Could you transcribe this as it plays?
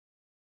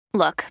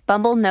Look,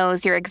 Bumble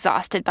knows you're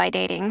exhausted by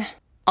dating.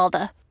 All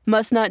the,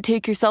 must not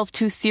take yourself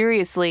too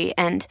seriously,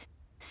 and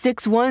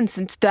 6'1"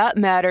 since that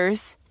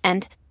matters.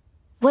 And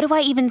what do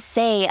I even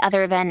say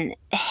other than,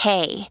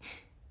 hey?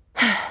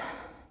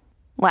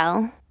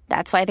 Well,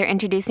 that's why they're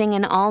introducing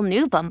an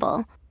all-new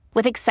Bumble,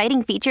 with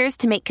exciting features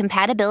to make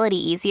compatibility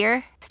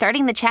easier,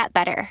 starting the chat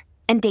better,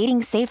 and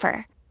dating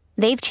safer.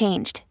 They've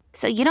changed,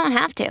 so you don't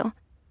have to.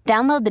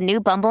 Download the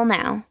new Bumble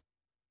now.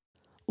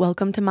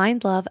 Welcome to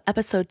Mind Love,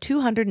 episode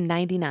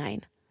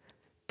 299.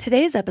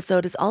 Today's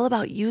episode is all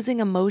about using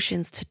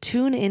emotions to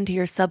tune into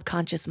your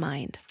subconscious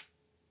mind.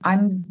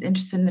 I'm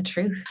interested in the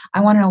truth.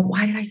 I want to know,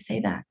 why did I say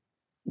that?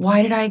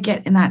 Why did I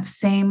get in that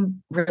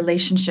same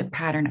relationship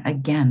pattern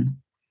again?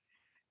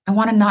 I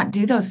want to not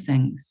do those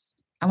things.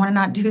 I want to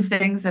not do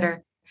things that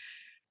are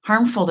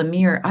harmful to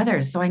me or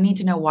others. So I need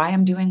to know why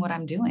I'm doing what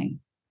I'm doing.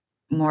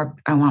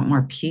 I want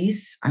more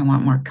peace. I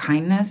want more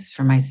kindness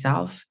for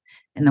myself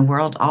in the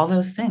world, all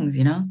those things,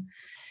 you know?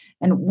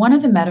 And one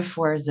of the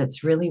metaphors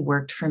that's really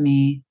worked for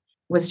me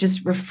was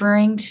just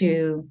referring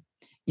to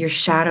your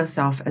shadow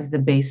self as the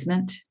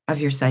basement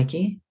of your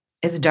psyche.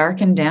 It's dark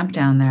and damp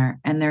down there,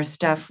 and there's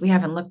stuff we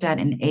haven't looked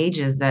at in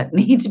ages that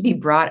need to be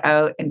brought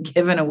out and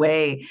given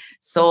away,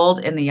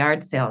 sold in the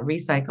yard sale,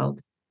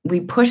 recycled.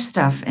 We push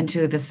stuff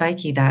into the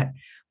psyche that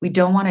we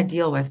don't want to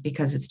deal with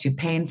because it's too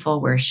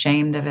painful. We're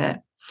ashamed of it.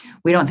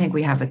 We don't think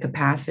we have the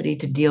capacity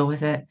to deal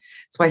with it.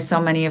 That's why so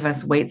many of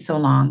us wait so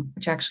long,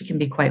 which actually can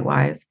be quite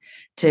wise,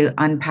 to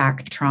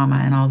unpack trauma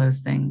and all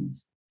those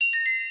things.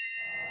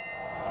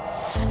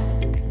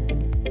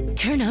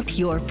 Turn up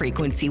your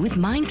frequency with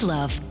Mind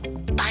Love.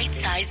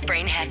 Bite-sized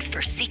brain hacks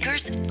for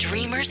seekers,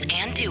 dreamers,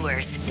 and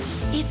doers.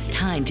 It's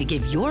time to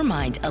give your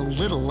mind a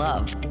little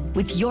love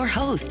with your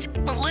host,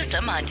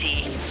 Melissa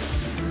Monti.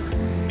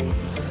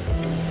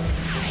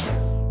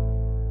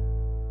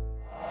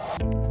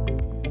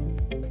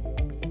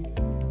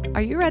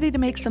 Are you ready to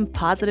make some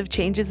positive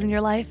changes in your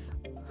life?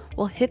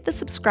 Well, hit the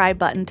subscribe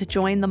button to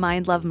join the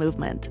Mind Love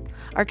movement.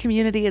 Our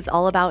community is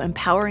all about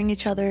empowering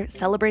each other,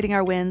 celebrating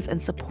our wins,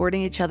 and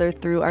supporting each other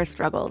through our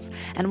struggles.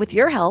 And with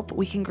your help,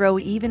 we can grow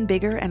even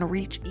bigger and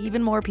reach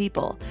even more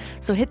people.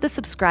 So hit the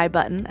subscribe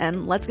button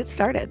and let's get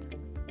started.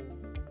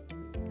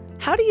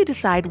 How do you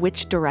decide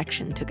which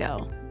direction to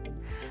go?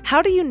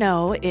 How do you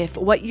know if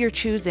what you're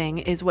choosing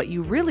is what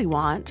you really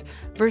want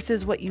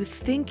versus what you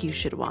think you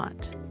should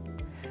want?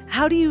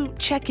 How do you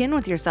check in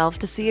with yourself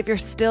to see if you're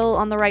still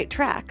on the right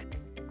track?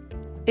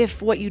 If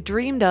what you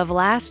dreamed of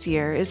last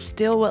year is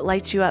still what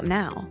lights you up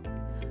now?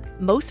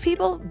 Most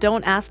people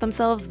don't ask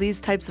themselves these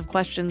types of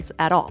questions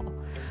at all.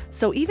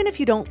 So even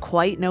if you don't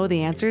quite know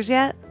the answers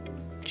yet,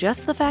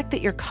 just the fact that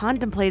you're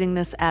contemplating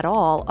this at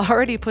all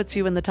already puts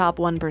you in the top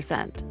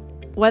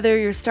 1%. Whether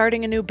you're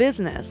starting a new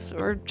business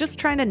or just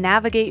trying to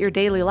navigate your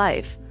daily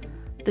life,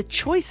 the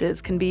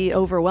choices can be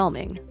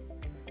overwhelming.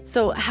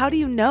 So how do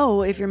you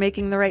know if you're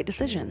making the right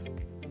decision?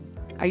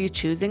 Are you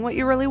choosing what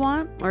you really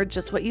want or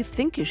just what you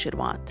think you should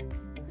want?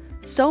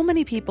 So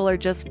many people are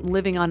just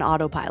living on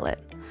autopilot,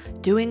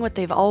 doing what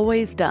they've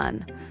always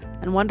done,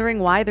 and wondering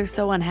why they're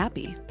so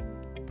unhappy.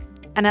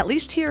 And at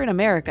least here in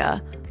America,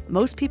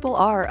 most people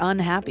are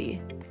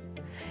unhappy.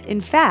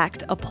 In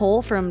fact, a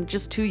poll from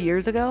just 2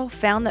 years ago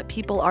found that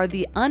people are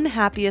the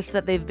unhappiest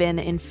that they've been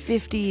in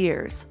 50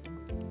 years.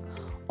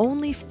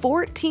 Only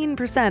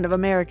 14% of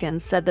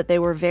Americans said that they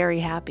were very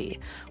happy,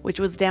 which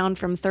was down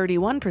from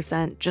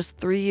 31% just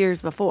 3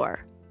 years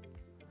before.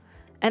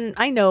 And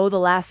I know the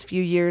last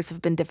few years have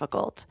been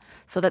difficult,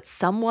 so that's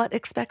somewhat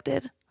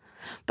expected.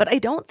 But I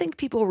don't think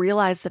people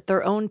realize that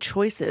their own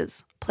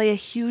choices play a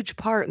huge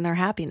part in their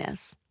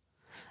happiness.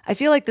 I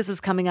feel like this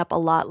is coming up a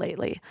lot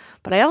lately,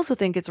 but I also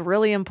think it's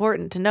really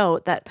important to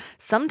note that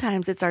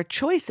sometimes it's our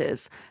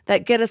choices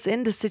that get us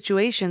into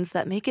situations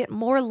that make it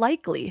more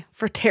likely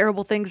for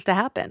terrible things to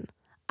happen.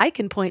 I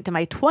can point to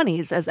my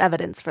 20s as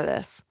evidence for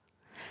this.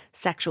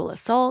 Sexual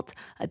assault,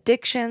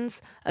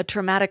 addictions, a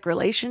traumatic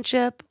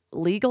relationship,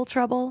 legal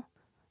trouble.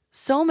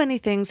 So many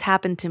things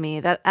happened to me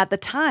that at the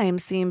time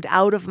seemed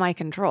out of my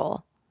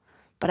control.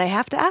 But I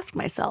have to ask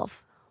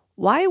myself,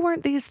 why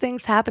weren't these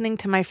things happening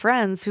to my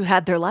friends who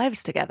had their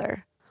lives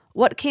together?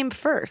 What came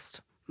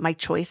first, my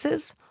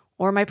choices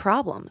or my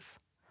problems?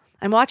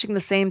 I'm watching the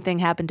same thing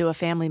happen to a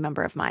family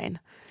member of mine.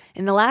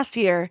 In the last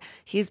year,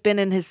 he's been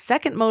in his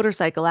second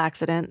motorcycle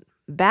accident,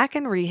 back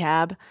in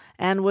rehab,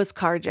 and was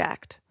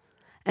carjacked.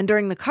 And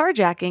during the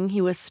carjacking,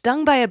 he was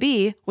stung by a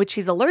bee, which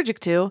he's allergic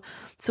to,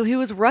 so he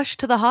was rushed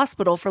to the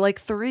hospital for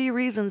like 3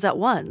 reasons at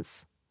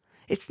once.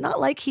 It's not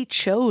like he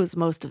chose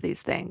most of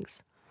these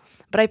things.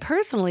 But I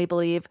personally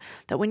believe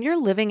that when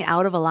you're living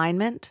out of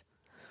alignment,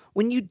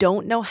 when you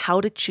don't know how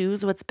to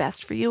choose what's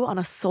best for you on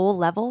a soul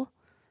level,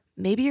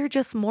 maybe you're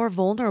just more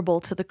vulnerable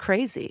to the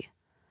crazy.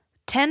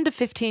 10 to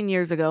 15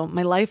 years ago,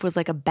 my life was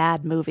like a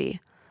bad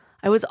movie.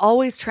 I was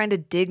always trying to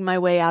dig my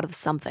way out of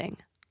something.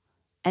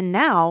 And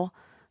now,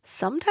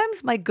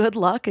 sometimes my good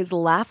luck is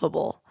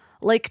laughable,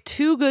 like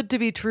too good to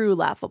be true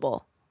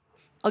laughable.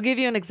 I'll give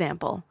you an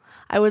example.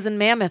 I was in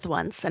Mammoth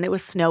once, and it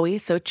was snowy,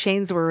 so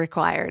chains were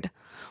required.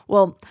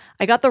 Well,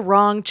 I got the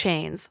wrong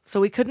chains, so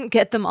we couldn't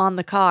get them on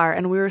the car,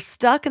 and we were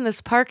stuck in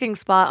this parking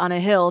spot on a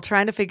hill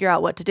trying to figure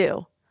out what to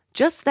do.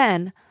 Just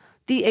then,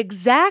 the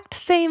exact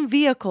same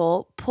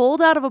vehicle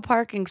pulled out of a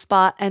parking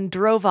spot and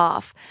drove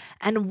off,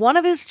 and one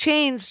of his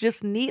chains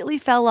just neatly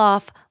fell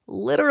off,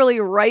 literally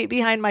right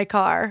behind my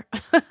car.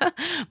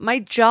 My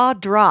jaw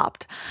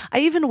dropped. I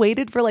even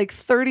waited for like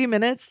 30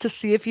 minutes to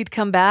see if he'd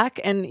come back,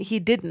 and he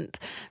didn't.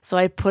 So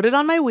I put it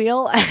on my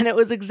wheel, and it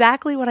was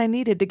exactly what I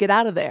needed to get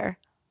out of there.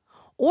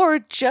 Or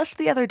just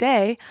the other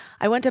day,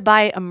 I went to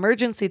buy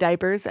emergency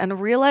diapers and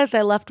realized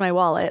I left my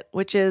wallet,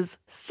 which is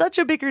such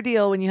a bigger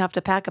deal when you have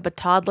to pack up a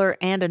toddler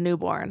and a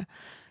newborn.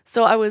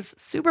 So I was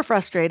super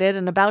frustrated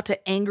and about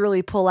to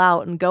angrily pull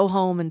out and go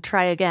home and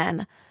try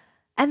again.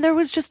 And there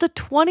was just a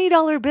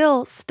 $20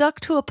 bill stuck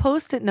to a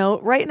Post-it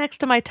note right next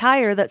to my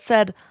tire that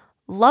said,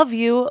 "Love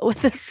you,"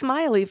 with a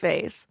smiley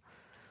face.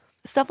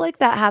 Stuff like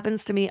that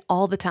happens to me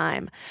all the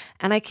time,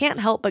 and I can't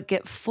help but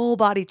get full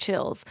body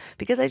chills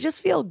because I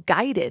just feel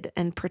guided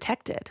and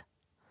protected.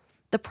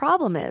 The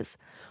problem is,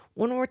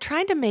 when we're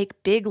trying to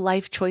make big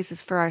life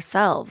choices for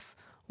ourselves,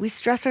 we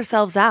stress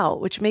ourselves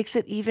out, which makes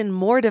it even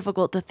more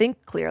difficult to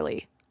think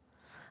clearly.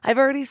 I've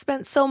already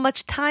spent so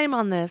much time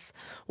on this.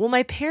 Will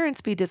my parents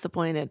be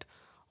disappointed?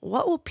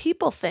 What will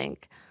people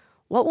think?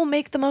 What will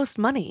make the most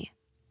money?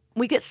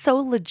 We get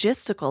so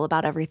logistical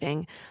about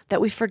everything that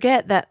we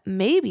forget that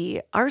maybe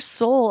our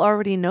soul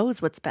already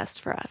knows what's best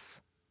for us.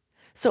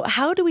 So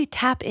how do we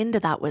tap into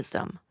that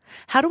wisdom?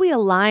 How do we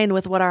align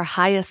with what our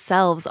highest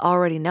selves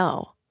already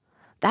know?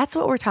 That's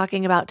what we're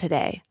talking about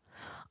today.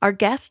 Our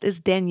guest is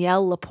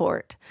Danielle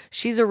LaPorte.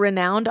 She's a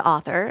renowned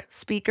author,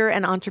 speaker,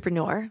 and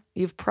entrepreneur.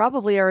 You've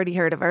probably already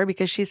heard of her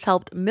because she's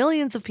helped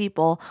millions of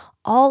people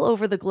all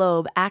over the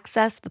globe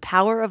access the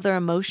power of their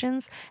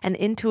emotions and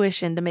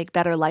intuition to make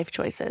better life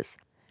choices.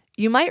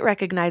 You might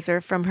recognize her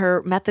from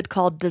her method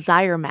called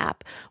Desire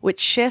Map, which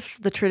shifts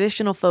the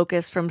traditional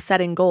focus from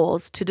setting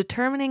goals to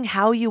determining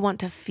how you want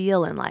to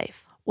feel in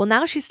life. Well,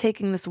 now she's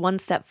taking this one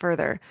step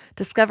further,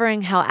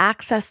 discovering how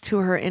access to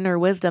her inner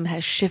wisdom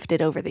has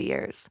shifted over the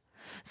years.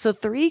 So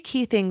 3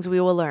 key things we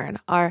will learn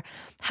are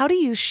how to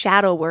use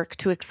shadow work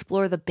to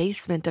explore the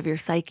basement of your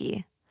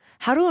psyche,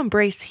 how to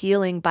embrace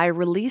healing by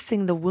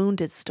releasing the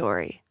wounded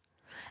story,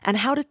 and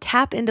how to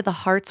tap into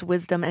the heart's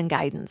wisdom and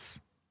guidance.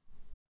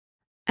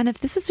 And if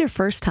this is your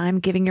first time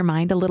giving your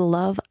mind a little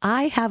love,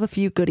 I have a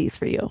few goodies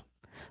for you.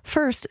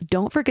 First,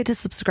 don't forget to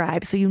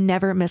subscribe so you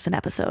never miss an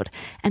episode.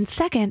 And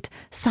second,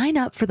 sign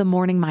up for the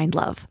Morning Mind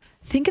Love.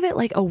 Think of it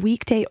like a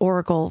weekday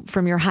oracle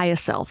from your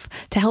highest self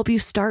to help you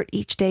start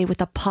each day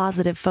with a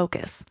positive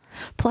focus.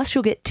 Plus,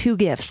 you'll get 2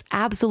 gifts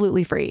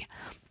absolutely free: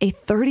 a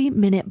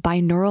 30-minute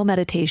binaural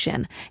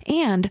meditation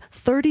and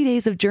 30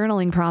 days of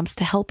journaling prompts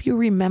to help you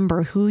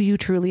remember who you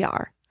truly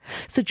are.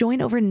 So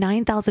join over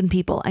 9,000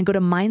 people and go to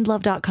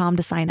mindlove.com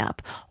to sign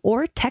up,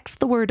 or text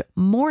the word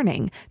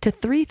morning to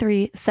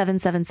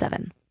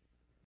 33777.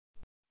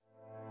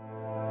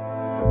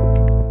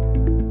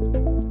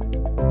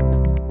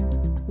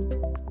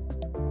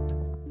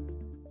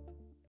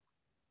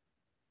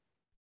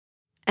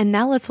 And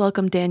now let's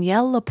welcome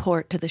Danielle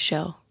LaPorte to the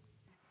show.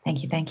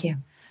 Thank you. Thank you.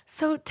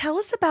 So tell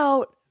us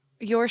about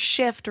your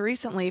shift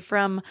recently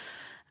from,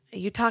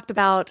 you talked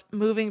about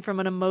moving from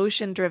an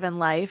emotion-driven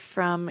life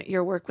from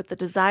your work with the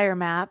Desire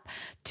Map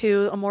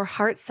to a more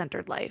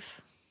heart-centered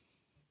life.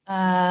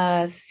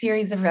 A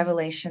series of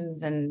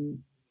revelations and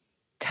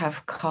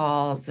tough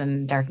calls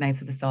and dark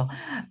nights of the soul.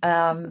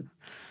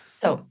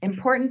 So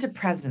important to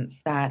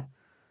presence that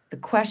the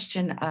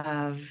question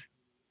of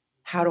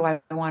how do I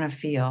want to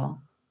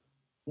feel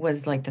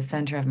was like the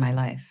center of my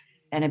life.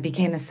 And it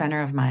became the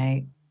center of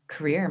my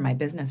career, my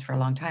business for a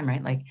long time,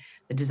 right? Like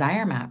the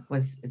Desire Map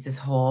it's this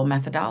whole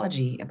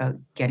methodology about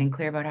getting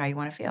clear about how you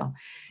want to feel.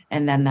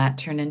 And then that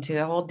turned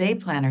into a whole day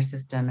planner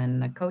system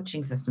and a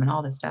coaching system and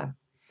all this stuff.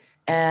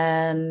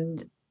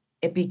 And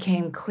it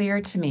became clear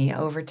to me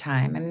over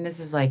time. I mean, this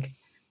is like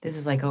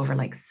over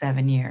like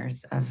 7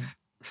 years of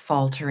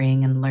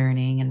faltering and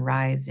learning and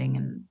rising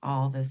and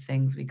all the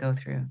things we go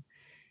through,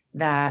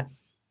 that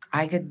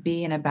I could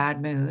be in a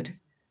bad mood.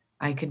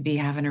 I could be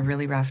having a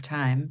really rough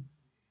time,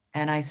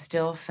 and I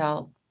still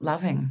felt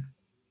loving.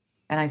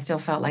 And I still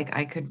felt like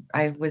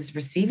I was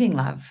receiving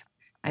love.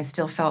 I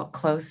still felt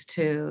close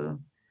to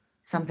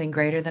something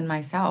greater than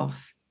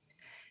myself.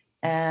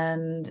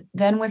 And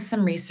then with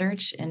some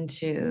research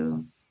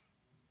into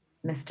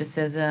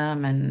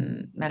mysticism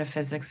and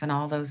metaphysics and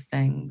all those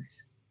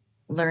things,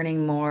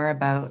 learning more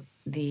about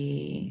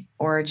the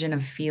origin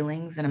of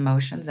feelings and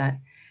emotions, that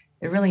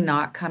they're really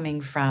not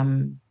coming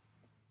from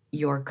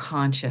your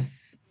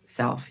conscious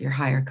self, your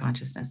higher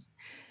consciousness,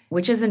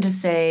 which isn't to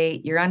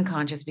say you're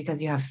unconscious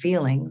because you have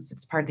feelings.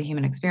 It's part of the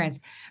human experience,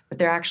 but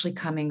they're actually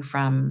coming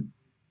from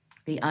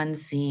the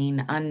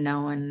unseen,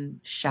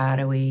 unknown,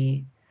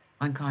 shadowy,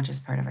 unconscious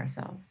part of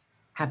ourselves.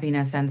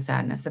 Happiness and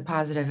sadness, the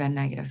positive and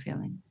negative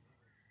feelings.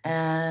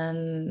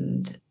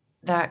 And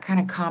that kind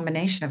of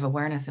combination of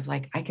awareness of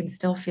like, I can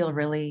still feel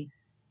really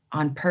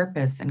on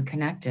purpose and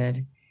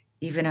connected,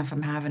 even if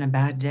I'm having a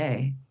bad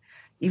day.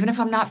 even if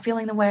I'm not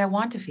feeling the way I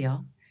want to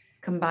feel,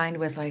 combined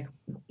with like,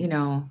 you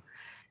know,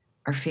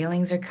 our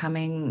feelings are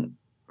coming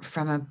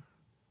from a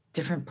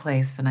different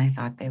place than I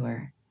thought they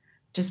were.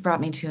 Just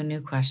brought me to a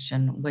new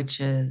question, which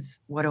is,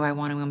 what do I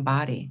want to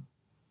embody?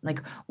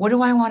 Like, what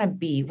do I want to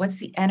be? What's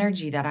the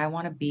energy that I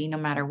want to be no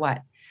matter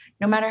what?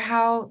 No matter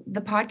how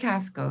the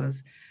podcast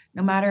goes,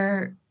 no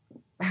matter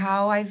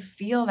how I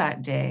feel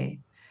that day,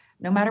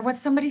 no matter what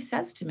somebody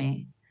says to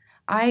me.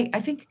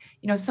 I think,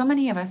 you know, so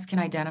many of us can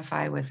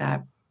identify with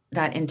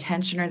that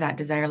intention or that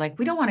desire. Like,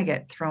 we don't want to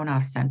get thrown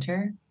off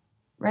center,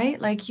 right?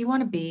 Like, you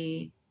don't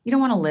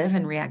want to live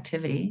in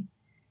reactivity.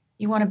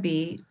 You want to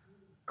be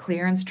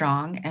clear and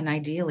strong and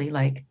ideally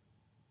like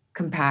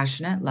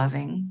compassionate,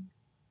 loving,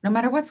 no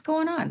matter what's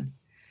going on.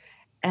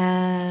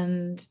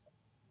 And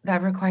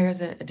that requires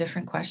a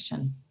different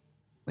question,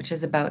 which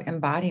is about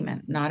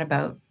embodiment, not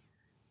about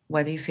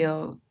whether you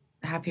feel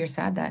happy or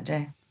sad that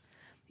day.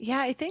 Yeah,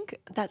 I think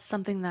that's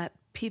something that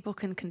people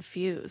can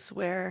confuse,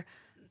 where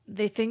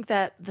they think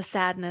that the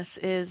sadness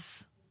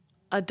is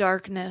a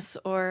darkness,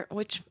 or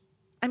which,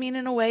 I mean,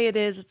 in a way it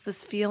is. It's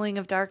this feeling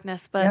of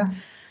darkness, but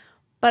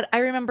Yeah. I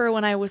remember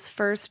when I was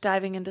first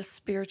diving into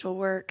spiritual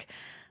work,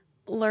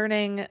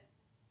 learning,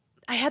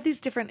 I had these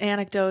different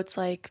anecdotes,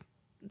 like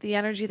the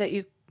energy that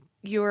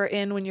you're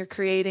in when you're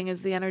creating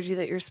is the energy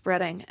that you're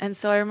spreading. And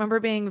so I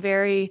remember being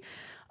very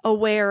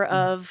aware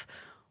of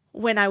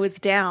when I was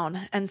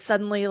down and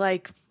suddenly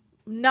like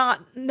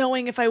not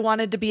knowing if I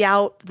wanted to be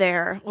out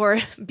there or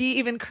be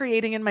even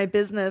creating in my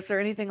business or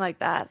anything like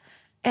that.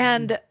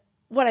 And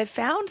what I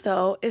found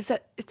though is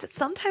that it's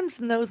sometimes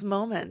in those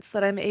moments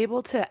that I'm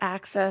able to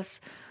access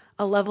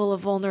a level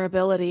of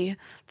vulnerability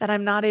that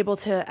I'm not able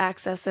to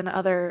access in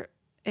other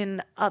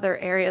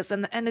areas.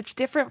 And it's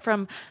different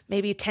from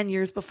maybe 10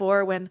 years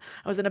before when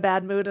I was in a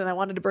bad mood and I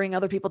wanted to bring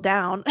other people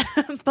down.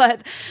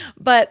 but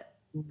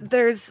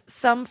there's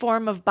some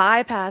form of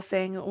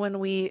bypassing when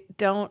we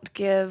don't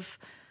give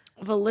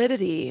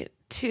validity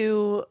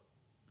to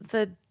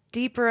the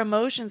deeper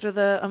emotions, or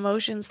the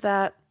emotions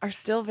that are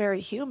still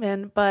very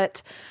human,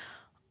 but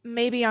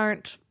maybe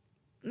aren't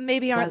those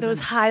Pleasant.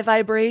 high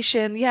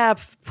vibration, yeah,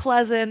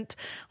 pleasant,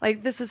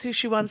 like this is who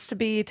she wants to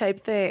be type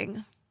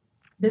thing.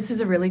 This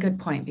is a really good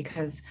point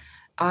because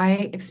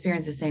I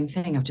experience the same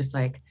thing of just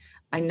like,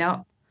 I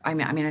know, I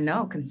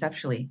know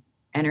conceptually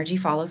energy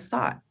follows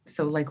thought.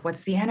 So like,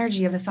 what's the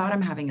energy of the thought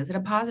I'm having? Is it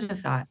a positive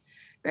thought?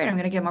 Great, I'm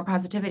going to get more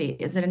positivity.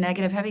 Is it a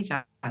negative, heavy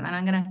thought? And then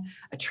I'm going to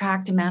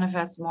attract and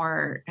manifest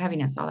more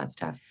heaviness, all that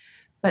stuff.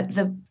 But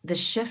the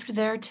shift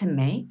there to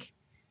make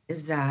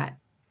is that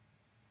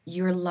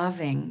you're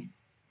loving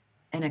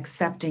and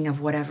accepting of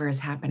whatever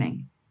is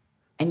happening.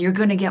 And you're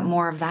going to get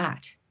more of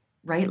that,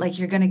 right? Like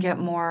you're going to get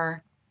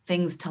more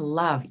things to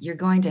love.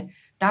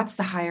 That's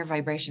the higher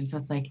vibration. So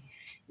it's like,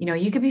 you know,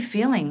 you could be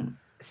feeling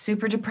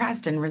super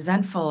depressed and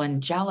resentful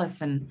and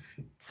jealous and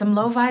some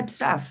low vibe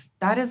stuff.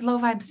 That is low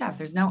vibe stuff.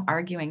 There's no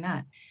arguing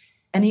that.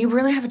 And you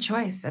really have a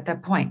choice at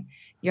that point.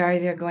 You're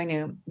either going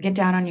to get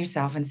down on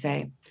yourself and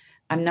say,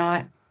 I'm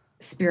not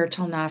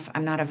spiritual enough.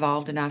 I'm not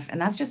evolved enough.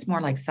 And that's just more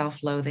like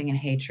self-loathing and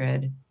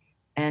hatred.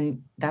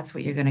 And that's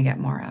what you're going to get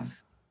more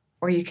of.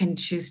 Or you can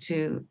choose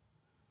to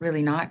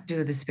really not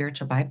do the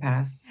spiritual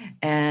bypass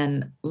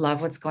and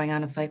love what's going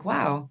on. It's like,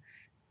 wow,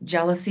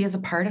 jealousy is a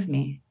part of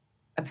me.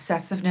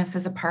 Obsessiveness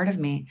is a part of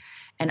me.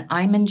 And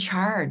I'm in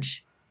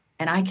charge.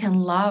 And I can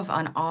love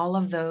on all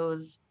of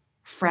those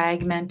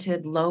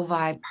fragmented, low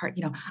vibe part.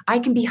 You know, I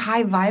can be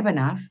high vibe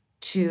enough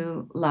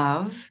to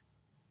love,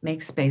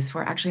 make space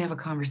for, actually have a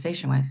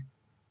conversation with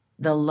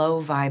the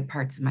low vibe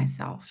parts of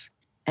myself.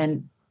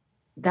 And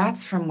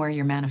that's from where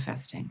you're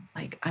manifesting.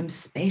 Like, I'm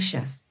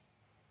spacious,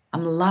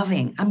 I'm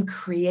loving, I'm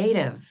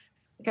creative.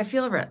 Like, I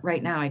feel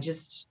right now, I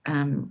just,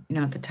 you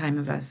know, at the time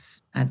of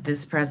us, at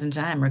this present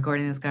time,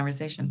 recording this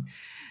conversation,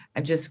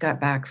 I just got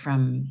back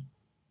from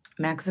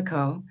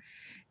Mexico,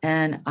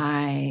 and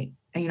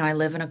you know, I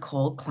live in a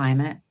cold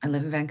climate. I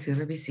live in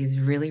Vancouver, BC. It's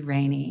really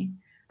rainy.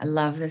 I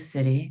love the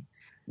city,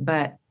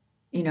 but,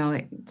 you know,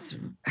 it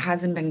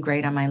hasn't been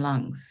great on my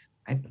lungs.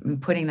 I'm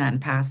putting that in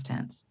past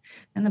tense.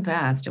 In the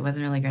past, it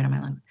wasn't really great on my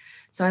lungs.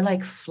 So I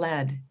like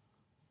fled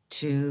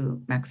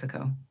to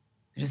Mexico.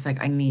 Just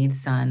like, I need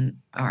sun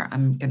or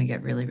I'm going to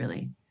get really,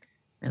 really,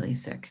 really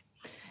sick.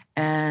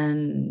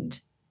 And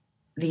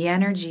the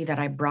energy that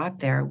I brought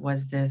there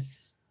was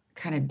this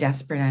kind of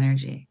desperate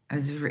energy.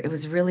 It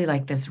was really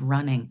like this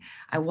running.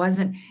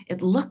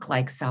 It looked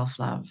like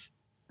self-love.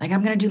 Like,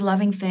 I'm going to do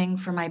loving thing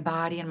for my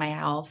body and my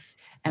health,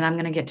 and I'm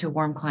going to get to a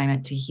warm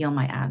climate to heal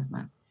my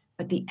asthma.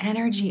 But the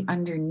energy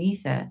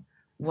underneath it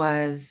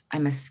was,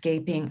 I'm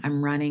escaping,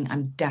 I'm running,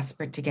 I'm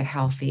desperate to get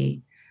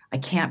healthy. I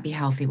can't be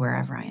healthy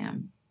wherever I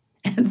am.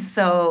 And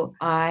so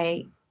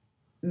I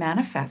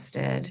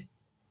manifested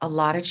a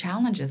lot of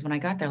challenges when I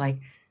got there. Like,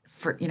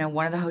 for, you know,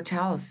 one of the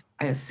hotels,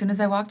 as soon as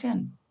I walked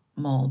in,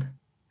 mold.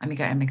 I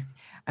mean,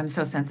 I'm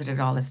so sensitive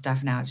to all this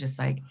stuff now. It's just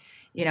like,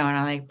 you know,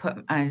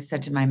 and I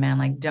said to my man,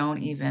 like, don't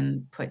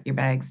even put your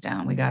bags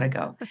down. We got to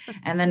go.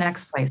 And the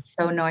next place,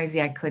 so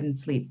noisy, I couldn't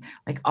sleep.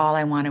 Like, all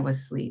I wanted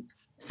was sleep.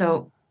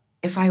 So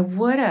if I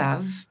would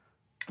have,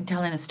 I'm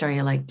telling a story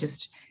to like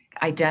just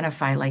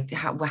identify like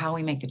how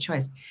we make the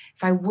choice.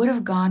 If I would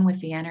have gone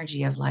with the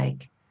energy of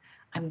like,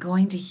 I'm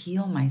going to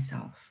heal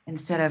myself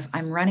instead of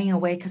I'm running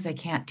away because I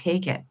can't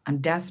take it, I'm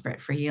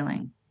desperate for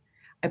healing,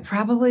 I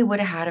probably would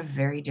have had a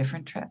very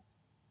different trip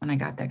when I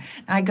got there.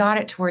 And I got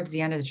it towards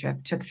the end of the trip.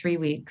 It took 3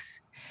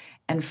 weeks.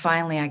 And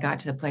finally, I got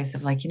to the place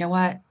of like, you know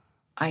what?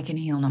 I can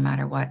heal no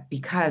matter what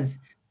because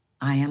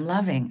I am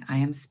loving, I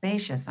am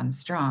spacious, I'm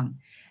strong.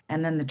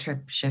 And then the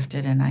trip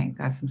shifted and I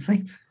got some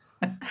sleep.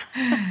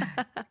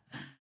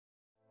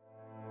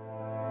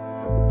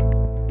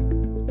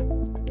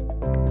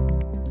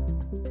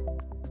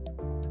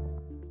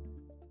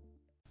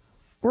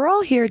 We're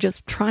all here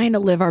just trying to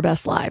live our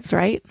best lives,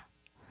 right?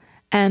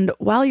 And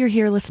while you're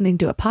here listening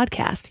to a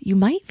podcast, you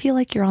might feel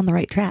like you're on the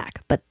right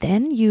track, but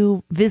then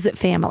you visit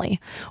family,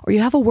 or you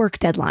have a work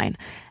deadline,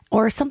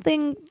 or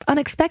something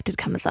unexpected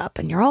comes up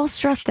and you're all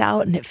stressed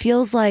out and it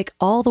feels like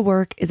all the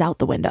work is out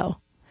the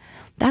window.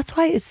 That's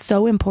why it's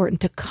so important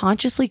to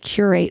consciously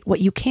curate what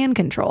you can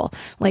control,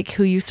 like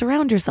who you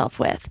surround yourself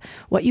with,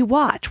 what you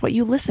watch, what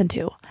you listen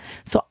to.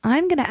 So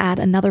I'm going to add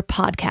another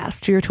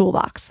podcast to your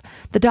toolbox,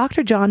 The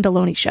Dr. John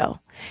Deloney Show.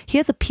 He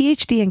has a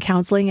PhD in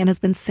counseling and has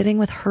been sitting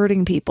with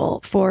hurting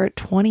people for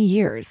 20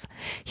 years.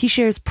 He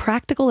shares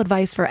practical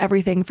advice for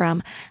everything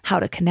from how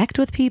to connect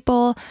with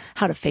people,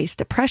 how to face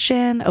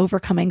depression,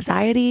 overcome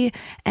anxiety,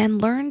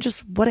 and learn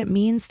just what it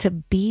means to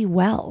be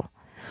well.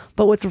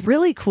 But what's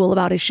really cool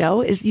about his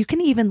show is you can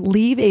even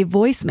leave a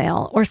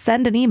voicemail or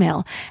send an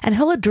email, and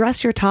he'll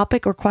address your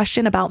topic or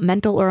question about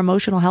mental or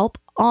emotional help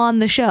on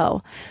the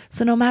show.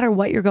 So no matter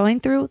what you're going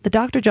through, the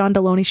Dr. John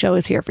Deloney Show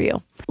is here for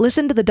you.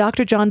 Listen to the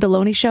Dr. John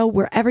Deloney Show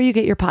wherever you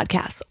get your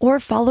podcasts, or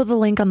follow the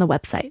link on the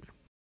website.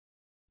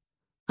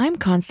 I'm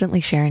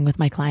constantly sharing with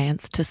my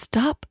clients to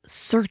stop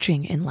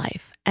searching in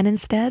life and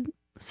instead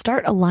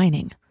start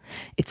aligning.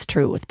 It's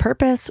true with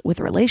purpose, with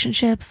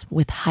relationships,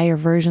 with higher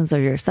versions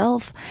of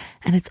yourself,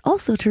 and it's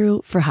also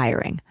true for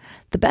hiring.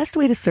 The best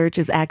way to search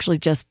is actually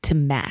just to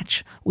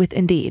match with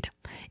Indeed.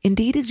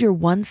 Indeed is your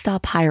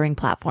one-stop hiring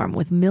platform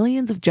with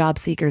millions of job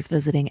seekers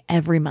visiting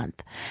every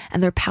month,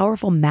 and their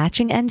powerful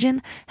matching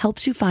engine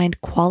helps you find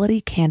quality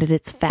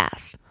candidates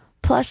fast.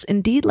 Plus,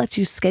 Indeed lets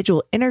you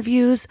schedule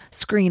interviews,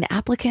 screen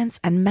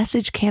applicants, and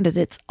message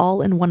candidates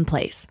all in one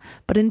place.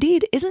 But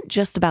Indeed isn't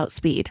just about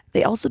speed.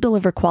 They also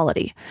deliver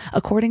quality.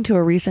 According to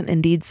a recent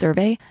Indeed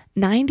survey,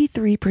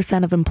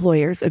 93% of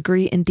employers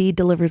agree Indeed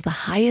delivers the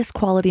highest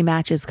quality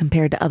matches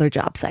compared to other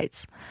job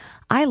sites.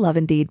 I love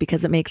Indeed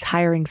because it makes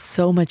hiring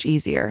so much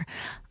easier.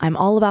 I'm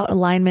all about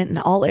alignment in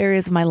all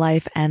areas of my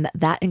life, and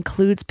that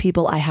includes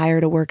people I hire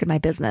to work in my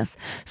business.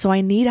 So I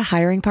need a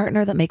hiring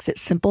partner that makes it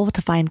simple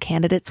to find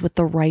candidates with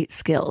the right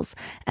skills.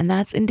 And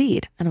that's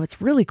Indeed. And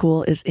what's really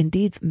cool is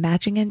Indeed's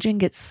matching engine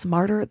gets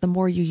smarter the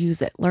more you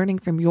use it, learning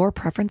from your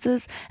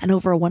preferences and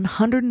over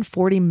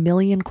 140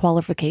 million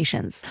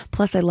qualifications.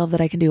 Plus, I love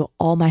that I can do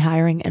all my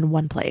hiring in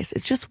one place.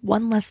 It's just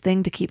one less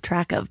thing to keep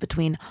track of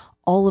between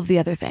all of the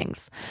other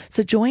things.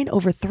 So join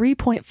over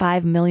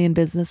 3.5 million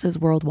businesses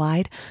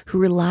worldwide who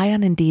rely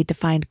on Indeed to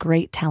find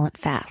great talent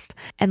fast.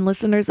 And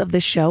listeners of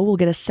this show will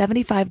get a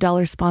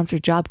 $75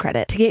 sponsored job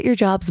credit to get your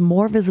jobs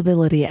more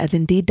visibility at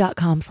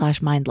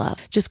Indeed.com/mindlove.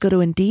 Just go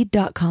to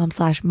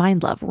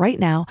Indeed.com/mindlove right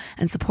now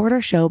and support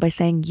our show by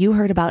saying you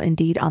heard about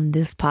Indeed on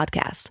this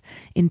podcast.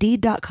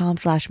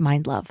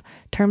 Indeed.com/mindlove.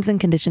 Terms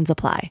and conditions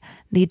apply.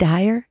 Need to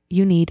hire?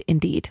 You need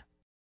Indeed.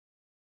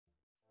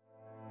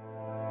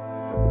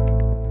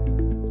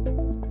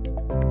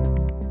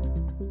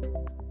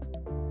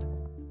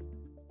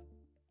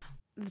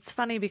 It's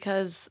funny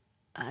because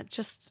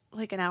just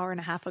like an hour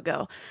and a half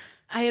ago,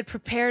 I had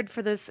prepared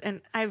for this,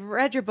 and I've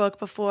read your book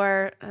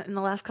before in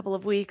the last couple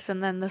of weeks.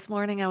 And then this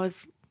morning I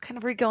was kind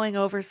of re-going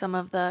over some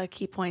of the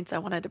key points I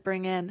wanted to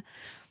bring in.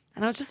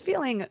 And I was just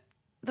feeling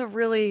the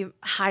really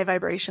high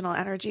vibrational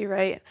energy,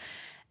 right?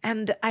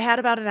 And I had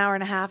about an hour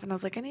and a half, and I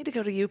was like, I need to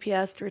go to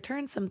UPS to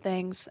return some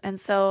things. And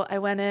so I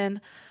went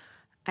in,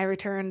 I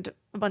returned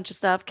a bunch of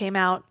stuff, came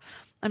out.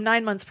 I'm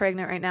 9 months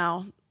pregnant right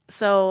now.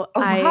 So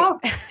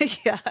Wow.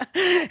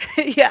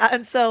 yeah.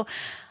 And so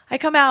I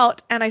come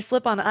out and I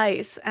slip on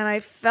ice, and I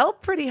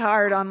felt pretty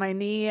hard on my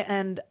knee,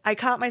 and I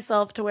caught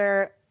myself to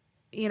where,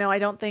 I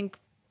don't think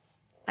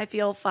I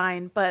feel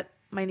fine, but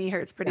my knee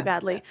hurts pretty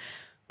badly.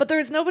 But there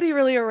was nobody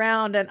really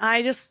around, and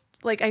I just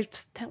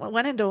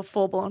went into a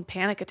full blown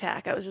panic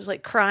attack. I was just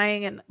like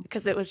crying, and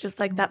because it was just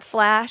like that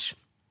flash.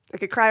 I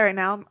could cry right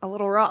now. I'm a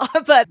little raw,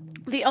 but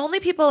the only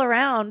people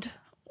around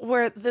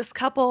where this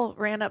couple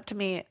ran up to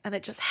me, and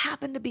it just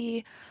happened to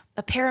be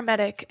a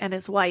paramedic and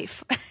his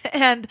wife.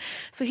 And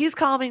so he's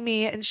calming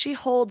me, and she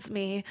holds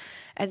me,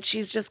 and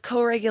she's just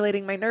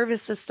co-regulating my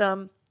nervous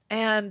system.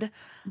 And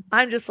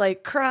I'm just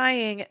like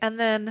crying. And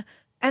then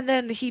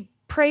he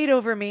prayed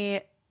over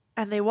me,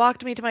 and they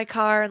walked me to my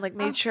car and like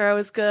made sure I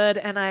was good.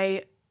 And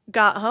I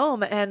got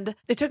home, and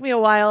it took me a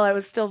while. I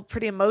was still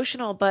pretty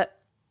emotional, but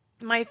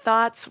my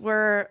thoughts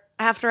were,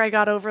 after I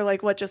got over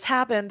like what just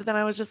happened, then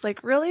I was just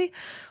like, really?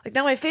 Like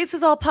now my face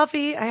is all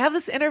puffy. I have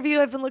this interview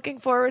I've been looking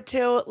forward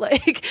to.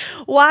 Like,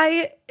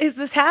 why is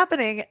this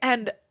happening?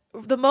 And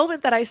the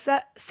moment that I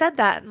said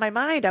that in my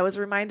mind, I was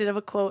reminded of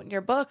a quote in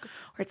your book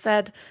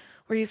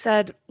where you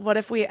said, what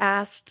if we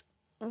asked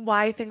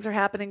why things are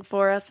happening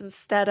for us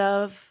instead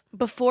of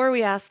before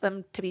we ask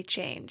them to be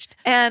changed?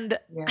 And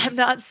Yeah. I'm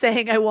not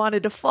saying I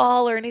wanted to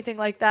fall or anything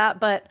like that,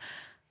 but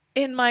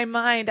in my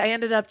mind, I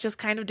ended up just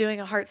kind of doing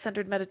a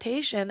heart-centered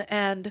meditation.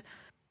 And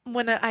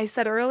when I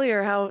said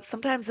earlier how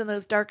sometimes in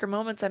those darker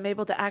moments, I'm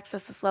able to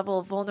access this level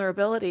of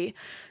vulnerability,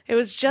 it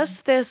was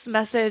just this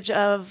message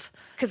of,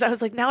 because I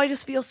was like, now I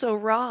just feel so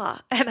raw.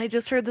 And I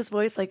just heard this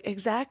voice like,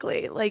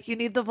 exactly, like you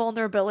need the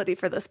vulnerability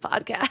for this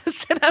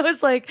podcast. And I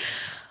was like,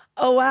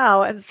 oh,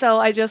 wow. And so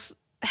I just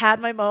had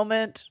my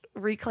moment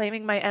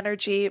reclaiming my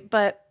energy.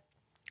 But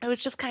it was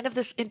just kind of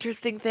this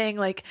interesting thing,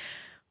 like,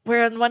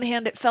 where on one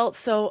hand it felt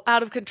so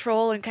out of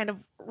control and kind of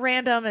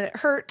random and it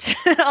hurt.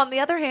 On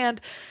the other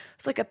hand,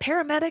 it's like a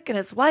paramedic and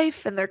his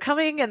wife and they're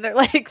coming and they're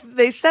like,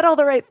 they said all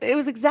the right, it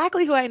was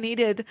exactly who I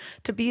needed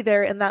to be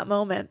there in that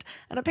moment.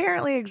 And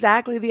apparently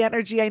exactly the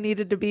energy I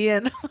needed to be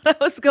in when I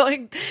was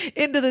going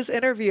into this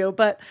interview.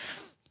 But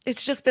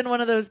it's just been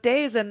one of those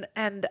days.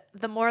 And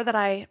the more that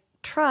I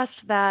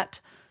trust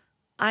that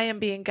I am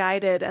being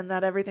guided and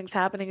that everything's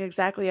happening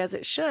exactly as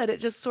it should,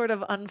 it just sort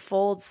of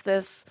unfolds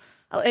this.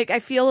 Like I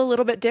feel a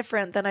little bit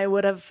different than I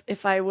would have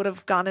if I would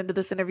have gone into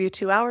this interview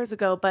 2 hours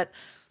ago, but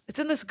it's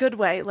in this good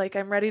way. Like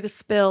I'm ready to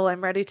spill.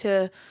 I'm ready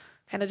to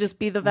kind of just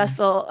be the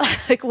vessel,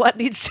 like what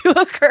needs to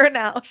occur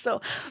now.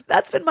 So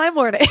that's been my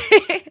morning.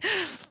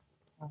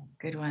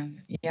 Good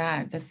one.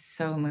 Yeah, that's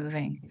so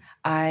moving.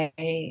 What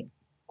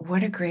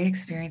a great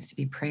experience to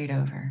be prayed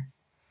over,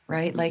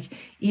 right? Like,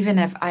 even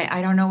if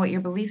I don't know what your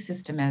belief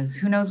system is,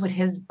 who knows what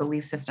his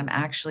belief system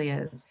actually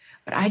is,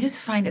 but I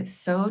just find it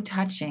so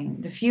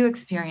touching. The few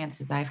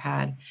experiences I've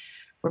had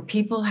where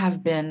people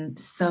have been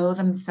so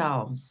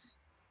themselves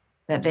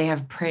that they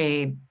have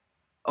prayed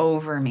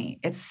over me.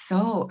 I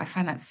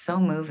find that so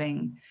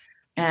moving.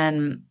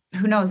 And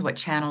who knows what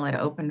channel it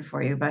opened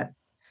for you, but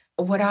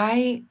what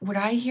I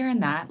hear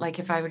in that, like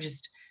if I would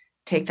just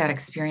take that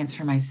experience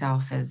for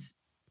myself is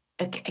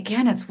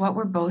again, it's what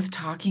we're both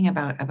talking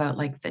about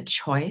like the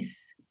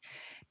choice,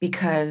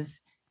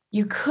 because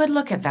you could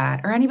look at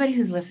that, or anybody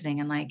who's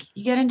listening, and like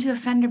you get into a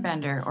fender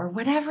bender or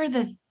whatever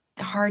the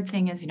hard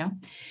thing is,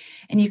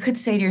 and you could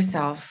say to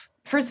yourself,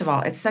 first of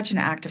all, it's such an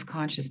act of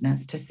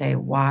consciousness to say,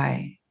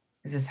 why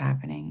is this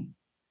happening?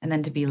 And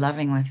then to be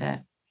loving with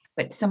it.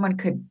 But someone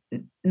could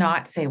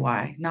not say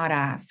why, not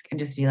ask, and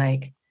just be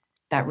like,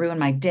 that ruined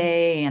my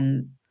day,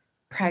 and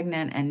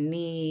pregnant and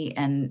knee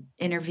and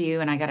interview,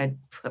 and I got to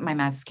put my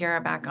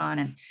mascara back on,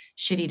 and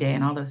shitty day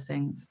and all those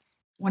things.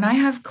 When I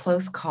have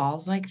close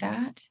calls like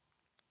that,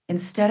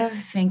 instead of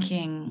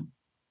thinking,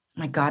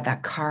 my God,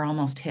 that car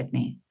almost hit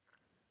me,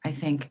 I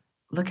think,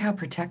 look how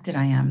protected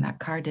I am. That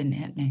car didn't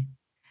hit me.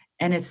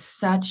 And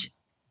it's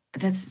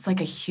like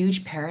a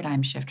huge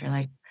paradigm shifter.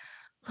 Like,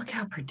 look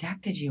how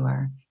protected you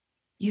are.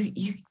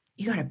 You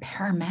got a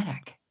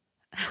paramedic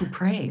who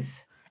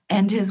prays,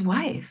 and his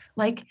wife.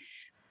 Like,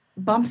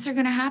 bumps are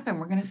going to happen.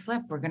 We're going to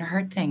slip. We're going to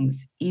hurt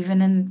things,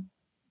 even in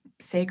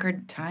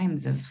sacred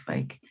times of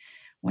like,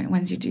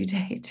 when's your due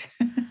date?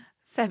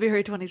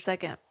 February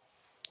 22nd.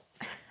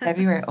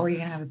 February. Oh, you're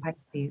going to have a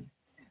Pisces.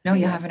 No,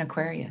 you'll Yeah. have an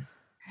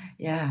Aquarius.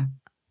 Yeah.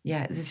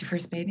 Yeah. Is this your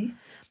first baby?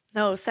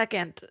 No,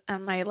 second.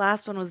 And my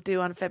last one was due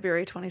on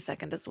February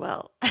 22nd as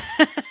well.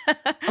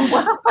 Oh,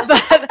 wow.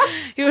 But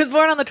he was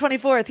born on the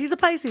 24th. He's a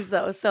Pisces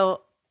though.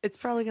 So it's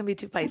probably going to be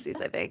 2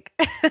 Pisces, I think.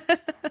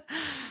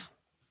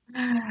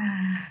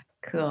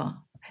 Cool.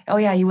 Oh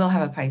yeah, you will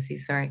have a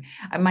Pisces. Sorry.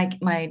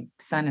 My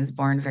son is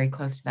born very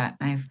close to that.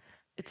 And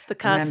It's the I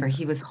cusp. remember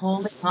he was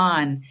holding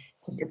on.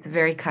 It's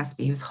very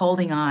cuspy. He was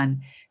holding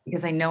on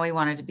because I know he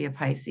wanted to be a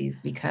Pisces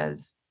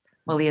because,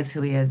 well, he is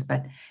who he is,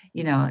 but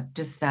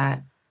just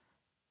that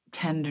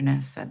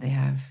tenderness that they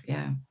have.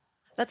 Yeah.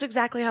 That's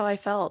exactly how I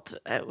felt.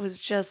 It was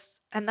just,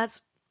 and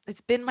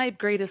it's been my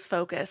greatest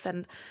focus.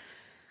 And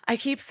I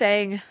keep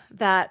saying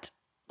that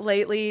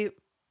lately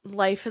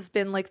life has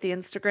been like the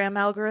Instagram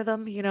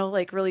algorithm,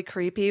 like really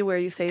creepy, where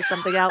you say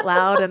something out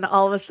loud and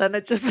all of a sudden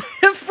it just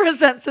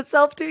presents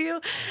itself to you.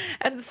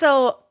 And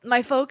so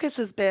my focus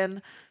has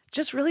been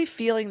just really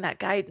feeling that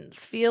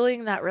guidance,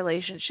 feeling that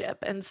relationship.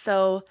 And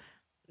so,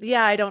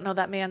 yeah, I don't know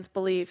that man's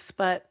beliefs,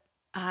 but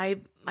I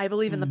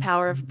believe in the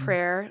power of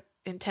prayer,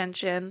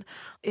 intention.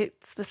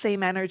 It's the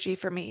same energy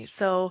for me.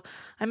 So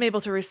I'm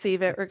able to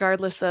receive it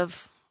regardless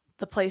of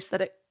the place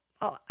that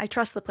I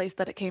trust the place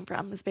that it came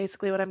from, is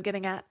basically what I'm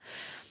getting at.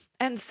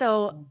 And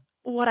so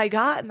what I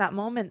got in that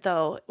moment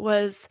though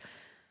was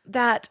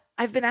that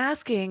I've been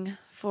asking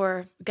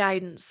for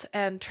guidance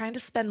and trying to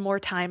spend more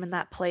time in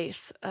that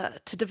place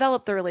to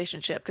develop the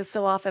relationship. Because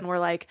so often we're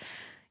like,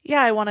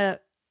 yeah, I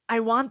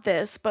want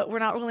this, but we're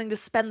not willing to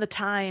spend the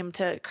time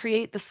to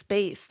create the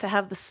space, to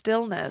have the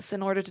stillness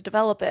in order to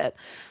develop it.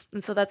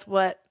 And so that's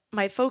what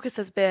my focus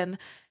has been.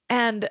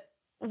 And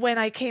when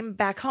I came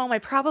back home, I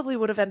probably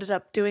would have ended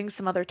up doing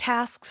some other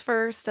tasks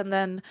first and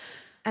then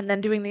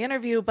doing the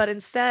interview, but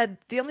instead,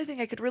 the only thing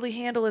I could really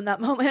handle in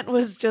that moment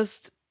was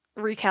just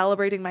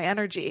recalibrating my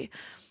energy.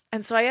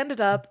 And so I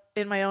ended up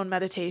in my own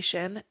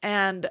meditation,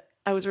 and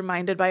I was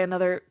reminded by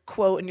another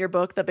quote in your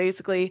book that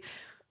basically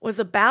was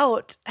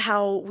about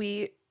how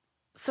we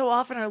so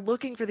often are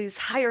looking for these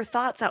higher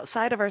thoughts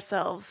outside of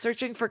ourselves,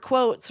 searching for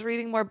quotes,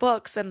 reading more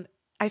books, and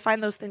I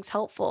find those things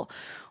helpful.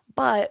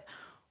 But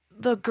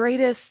the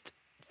greatest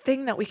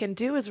thing that we can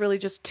do is really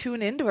just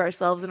tune into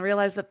ourselves and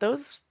realize that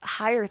those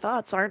higher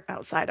thoughts aren't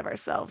outside of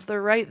ourselves.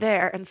 They're right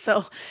there. And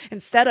so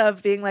instead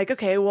of being like,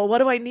 okay, well, what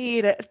do I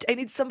need? I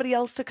need somebody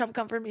else to come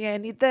comfort me. I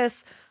need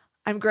this.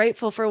 I'm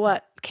grateful for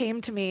what came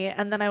to me.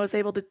 And then I was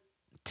able to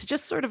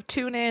just sort of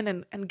tune in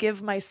and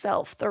give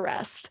myself the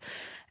rest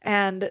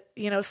and,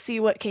 see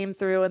what came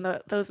through in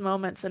those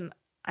moments. And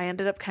I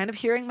ended up kind of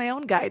hearing my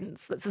own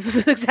guidance. This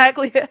is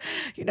exactly,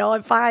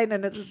 I'm fine.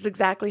 And it's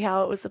exactly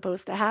how it was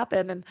supposed to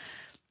happen.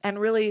 And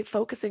really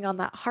focusing on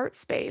that heart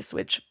space,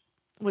 which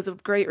was a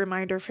great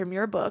reminder from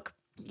your book.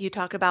 You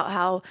talk about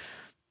how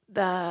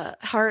the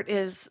heart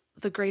is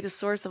the greatest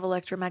source of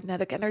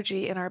electromagnetic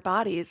energy in our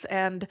bodies.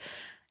 And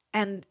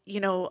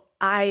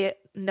I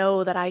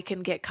know that I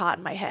can get caught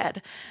in my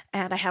head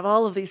and I have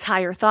all of these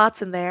higher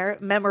thoughts in there,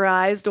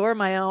 memorized or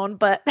my own,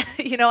 but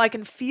I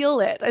can feel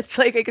it. It's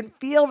like I can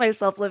feel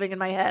myself living in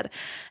my head.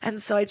 And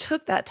so I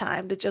took that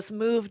time to just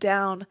move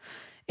down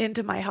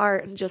into my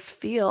heart and just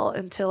feel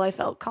until I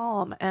felt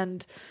calm.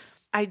 And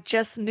I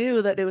just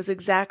knew that it was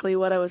exactly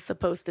what I was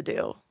supposed to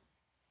do.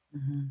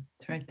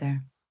 It's right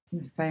there.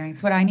 Inspiring.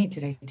 It's what I need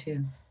today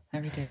too.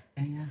 Every day.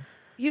 Yeah.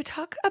 You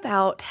talk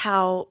about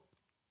how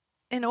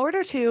in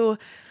order to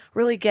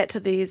really get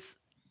these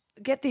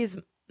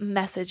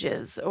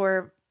messages,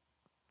 or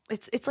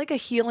it's like a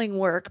healing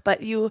work,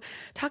 but you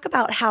talk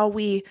about how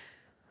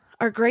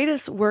our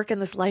greatest work in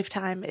this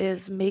lifetime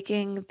is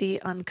making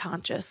the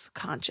unconscious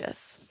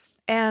conscious.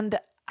 And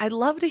I'd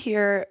love to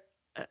hear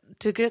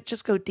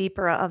just go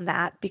deeper on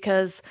that,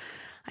 because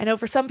I know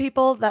for some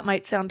people that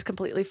might sound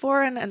completely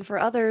foreign, and for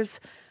others,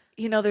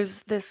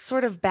 there's this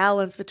sort of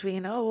balance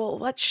between, oh, well,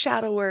 what's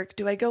shadow work?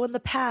 Do I go in the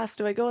past?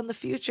 Do I go in the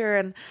future?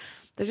 And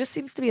there just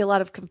seems to be a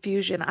lot of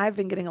confusion. I've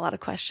been getting a lot of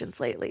questions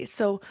lately.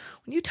 So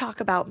when you talk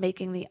about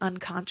making the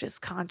unconscious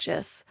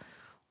conscious,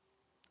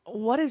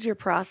 what is your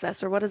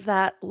process, or what does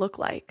that look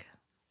like?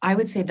 I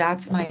would say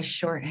that's my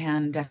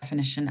shorthand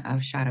definition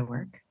of shadow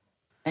work.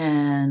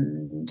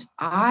 And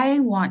I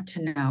want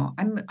to know,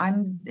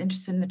 I'm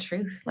interested in the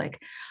truth.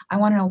 Like, I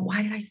want to know,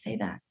 why did I say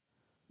that?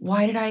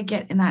 Why did I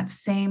get in that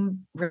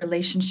same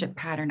relationship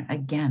pattern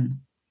again?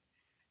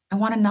 I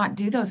want to not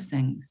do those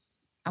things.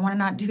 I want to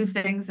not do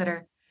things that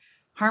are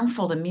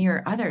harmful to me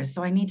or others.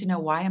 So I need to know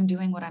why I'm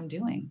doing what I'm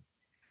doing.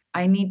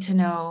 I need to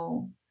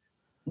know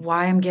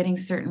why I'm getting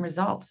certain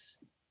results,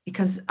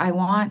 because I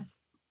want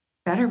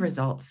better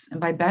results.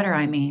 And by better,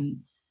 I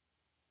mean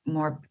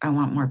I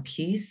want more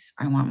peace.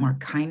 I want more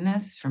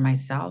kindness for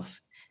myself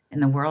in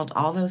the world,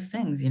 all those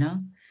things.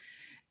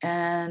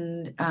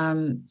 And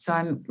so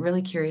I'm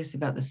really curious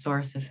about the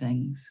source of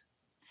things.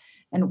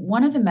 And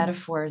one of the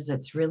metaphors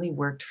that's really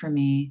worked for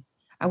me,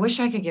 I wish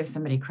I could give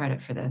somebody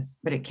credit for this,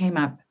 but it came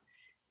up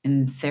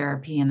in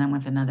therapy and then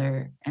with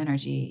another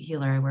energy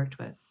healer I worked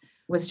with,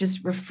 was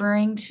just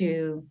referring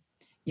to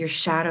your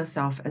shadow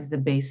self as the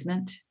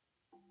basement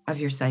of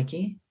your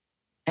psyche.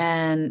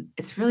 And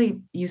it's really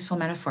useful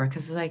metaphor,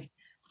 because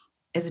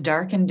it's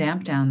dark and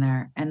damp down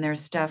there, and there's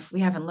stuff we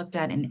haven't looked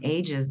at in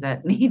ages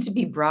that need to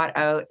be brought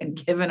out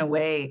and given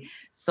away,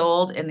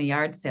 sold in the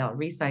yard sale,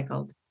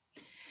 recycled.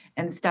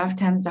 And stuff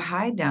tends to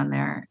hide down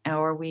there,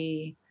 or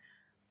we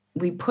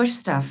push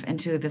stuff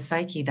into the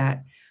psyche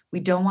that we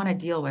don't want to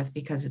deal with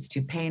because it's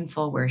too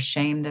painful. We're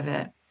ashamed of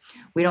it.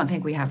 We don't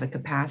think we have the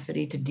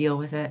capacity to deal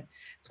with it.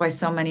 That's why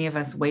so many of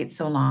us wait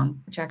so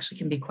long, which actually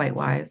can be quite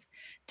wise,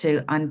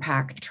 to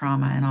unpack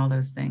trauma and all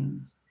those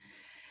things.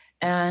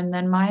 And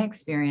then my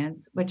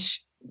experience,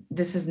 which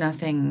this is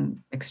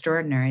nothing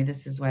extraordinary.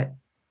 This is what,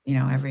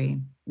 every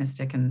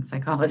mystic and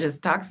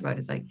psychologist talks about.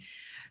 It's like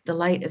the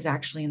light is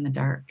actually in the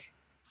dark,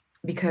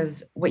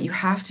 because what you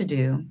have to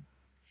do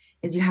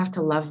is you have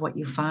to love what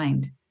you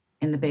find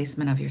in the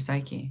basement of your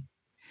psyche.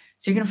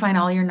 So you're going to find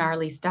all your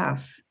gnarly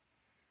stuff.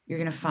 You're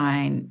going to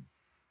find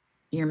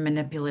your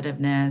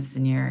manipulativeness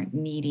and your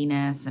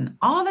neediness and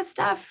all that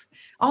stuff,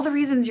 all the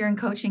reasons you're in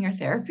coaching or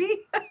therapy,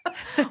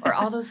 or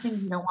all those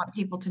things you don't want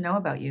people to know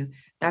about you.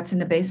 That's in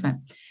the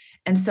basement.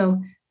 And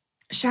so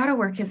shadow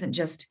work isn't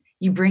just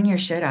you bring your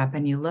shit up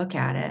and you look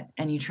at it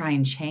and you try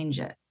and change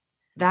it.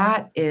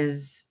 That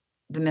is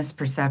the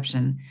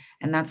misperception.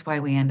 And that's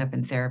why we end up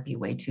in therapy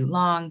way too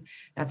long.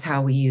 That's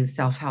how we use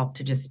self-help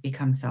to just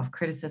become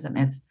self-criticism.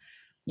 It's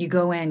you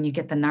go in, you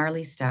get the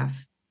gnarly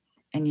stuff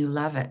and you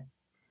love it.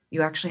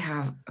 You actually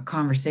have a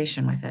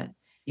conversation with it.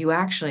 You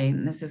actually,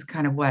 and this is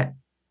kind of what,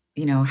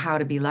 How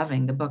to Be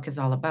Loving, the book is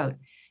all about.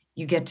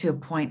 You get to a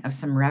point of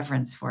some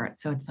reverence for it.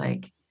 So it's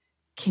like,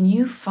 can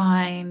you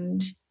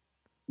find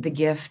the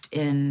gift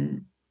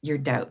in your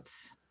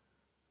doubts?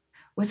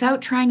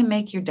 without trying to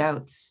make your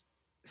doubts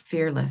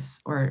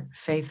fearless or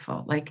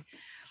faithful. Like,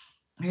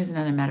 here's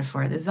another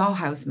metaphor. This is all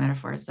house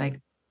metaphors. Like,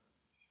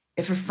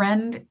 if a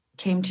friend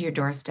came to your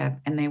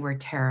doorstep and they were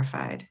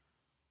terrified,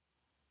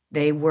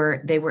 they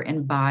were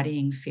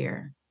embodying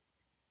fear,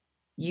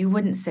 you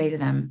wouldn't say to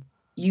them,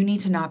 you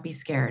need to not be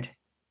scared.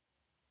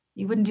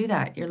 You wouldn't do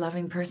that. You're a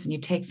loving person. You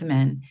take them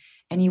in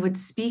and you would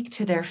speak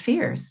to their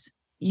fears.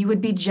 You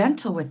would be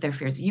gentle with their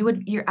fears.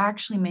 You're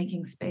actually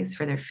making space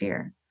for their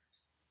fear.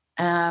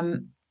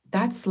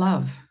 That's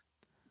love.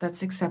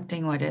 That's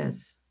accepting what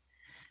is.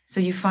 So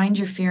you find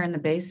your fear in the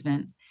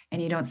basement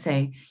and you don't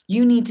say,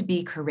 you need to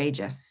be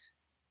courageous.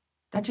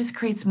 That just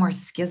creates more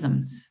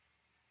schisms,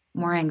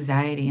 more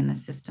anxiety in the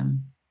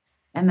system.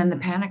 And then the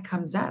panic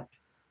comes up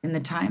in the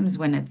times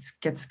when it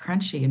gets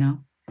crunchy, you know?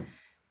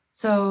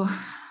 So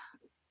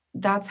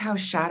that's how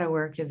shadow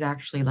work is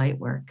actually light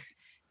work,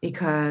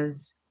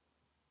 because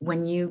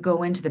when you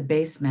go into the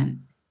basement,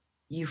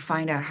 you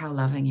find out how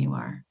loving you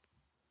are.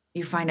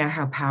 You find out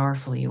how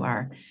powerful you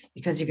are,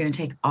 because you're going to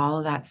take all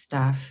of that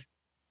stuff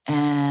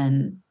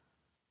and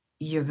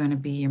you're going to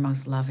be your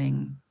most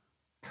loving,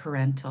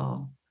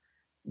 parental,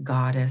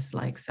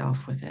 goddess-like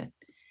self with it.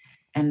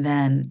 And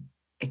then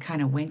it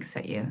kind of winks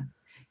at you.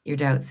 Your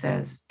doubt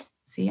says,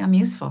 see, I'm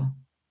useful.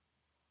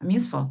 I'm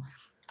useful.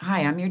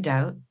 Hi, I'm your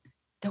doubt.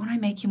 Don't I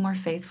make you more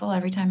faithful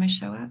every time I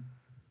show up?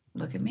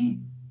 Look at me.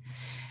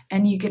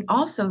 And you could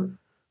also,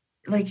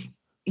 like,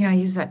 you know, I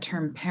use that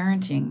term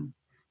parenting,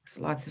 because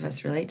lots of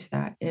us relate to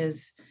that,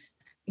 is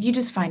you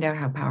just find out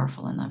how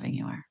powerful and loving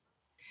you are.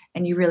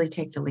 And you really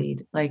take the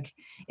lead. Like,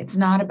 it's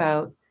not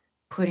about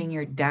putting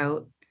your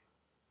doubt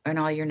and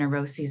all your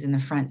neuroses in the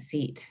front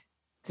seat.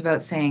 It's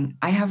about saying,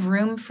 I have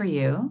room for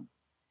you,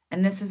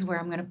 and this is where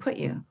I'm going to put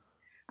you.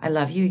 I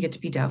love you. You get to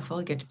be doubtful.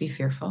 You get to be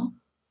fearful.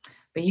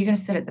 But you're going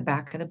to sit at the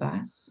back of the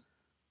bus.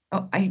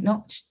 Oh, I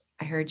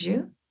heard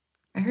you.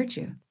 I heard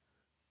you.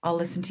 I'll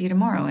listen to you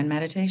tomorrow in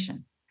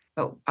meditation.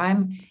 But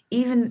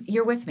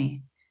you're with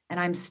me, and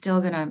I'm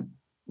still going to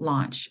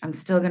launch. I'm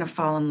still going to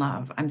fall in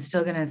love. I'm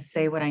still going to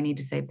say what I need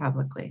to say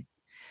publicly,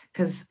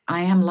 because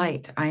I am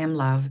light, I am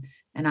love,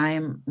 and I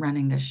am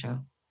running this show.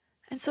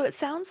 And so it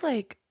sounds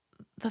like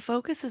the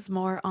focus is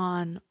more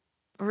on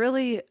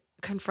really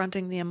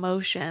confronting the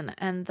emotion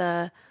and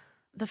the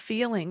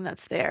feeling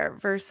that's there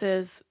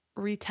versus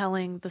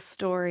retelling the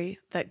story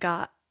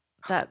that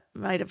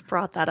might have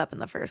brought that up in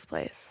the first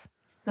place.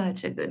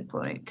 Such a good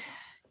point.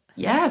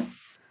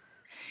 Yes.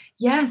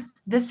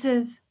 Yes. This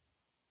is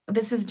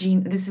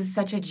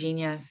such a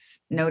genius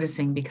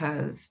noticing,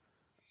 because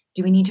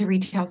do we need to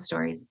retell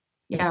stories?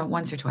 Yeah,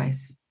 once or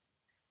twice.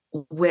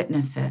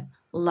 Witness it,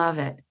 love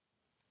it,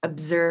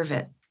 observe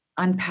it,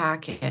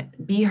 unpack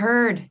it, be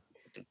heard,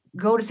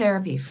 go to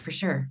therapy for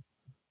sure.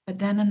 But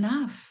then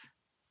enough.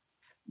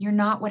 You're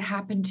not what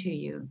happened to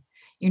you.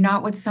 You're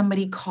not what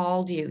somebody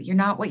called you. You're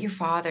not what your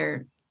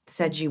father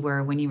said you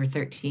were when you were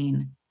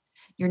 13.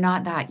 You're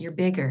not that. You're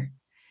bigger.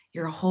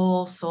 You're a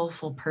whole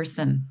soulful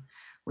person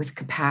with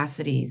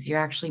capacities. You're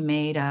actually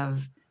made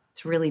of,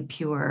 it's really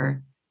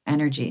pure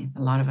energy,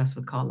 a lot of us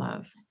would call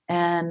love.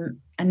 And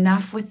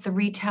enough with the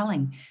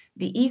retelling.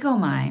 The ego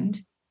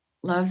mind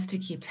loves to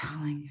keep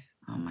telling.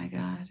 Oh my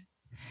God.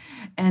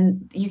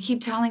 And you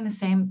keep telling the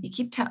same, you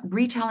keep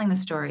retelling the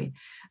story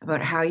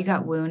about how you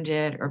got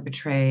wounded or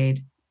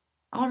betrayed,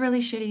 all really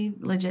shitty,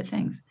 legit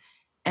things.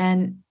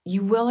 And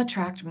you will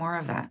attract more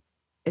of that.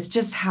 It's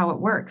just how it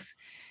works.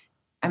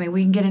 I mean,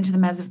 we can get into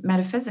the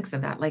metaphysics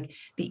of that, like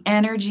the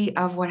energy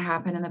of what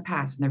happened in the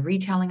past and the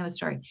retelling of the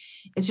story.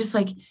 It's just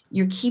like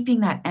you're keeping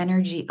that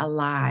energy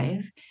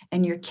alive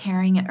and you're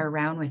carrying it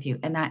around with you.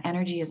 And that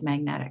energy is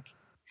magnetic.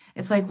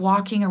 It's like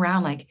walking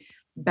around, like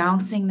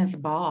bouncing this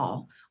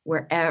ball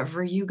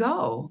wherever you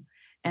go.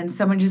 And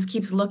someone just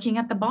keeps looking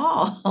at the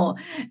ball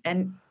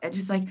and it's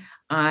just like,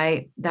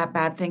 that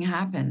bad thing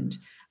happened.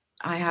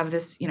 I have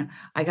this,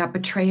 I got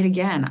betrayed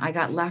again. I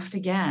got left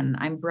again.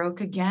 I'm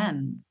broke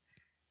again.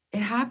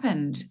 It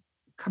happened.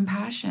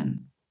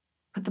 Compassion.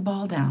 Put the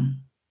ball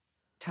down.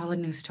 Tell a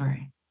new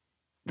story.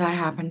 That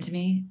happened to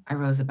me. I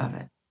rose above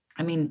it.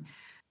 I mean,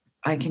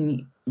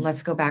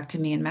 let's go back to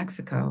me in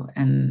Mexico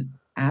and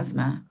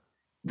asthma.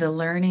 The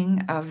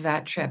learning of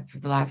that trip,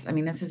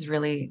 this is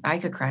really, I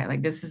could cry.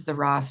 Like, this is the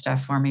raw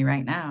stuff for me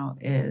right now,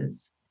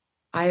 is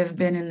I have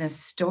been in this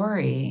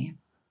story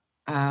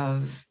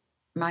of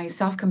my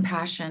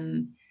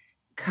self-compassion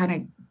kind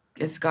of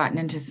has gotten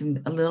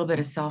into a little bit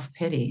of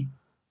self-pity.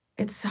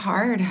 It's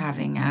hard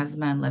having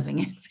asthma and living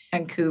in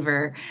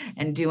Vancouver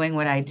and doing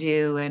what I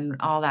do and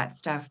all that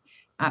stuff.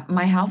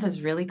 My health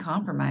is really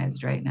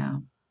compromised right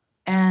now.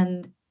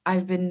 And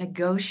I've been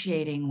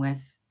negotiating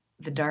with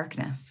the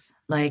darkness.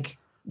 Like,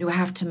 do I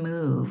have to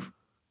move?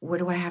 What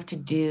do I have to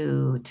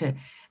do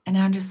and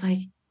I'm just like,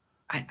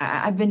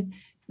 I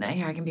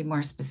can be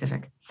more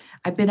specific.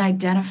 I've been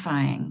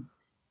identifying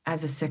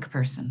as a sick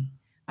person.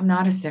 I'm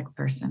not a sick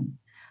person.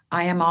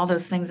 I am all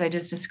those things I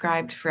just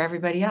described for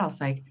everybody else.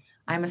 Like,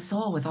 I'm a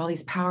soul with all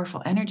these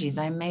powerful energies.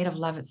 I'm made of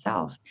love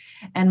itself.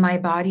 And my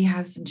body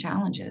has some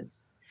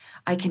challenges.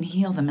 I can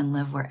heal them and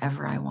live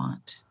wherever I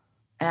want.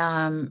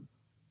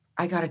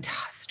 I got to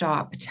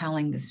stop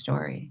telling the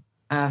story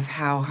of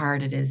how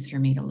hard it is for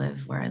me to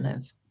live where I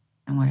live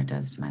and what it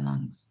does to my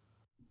lungs.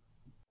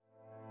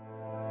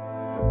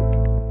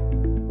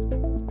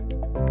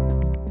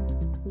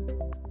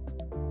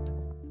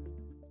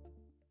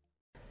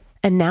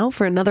 And now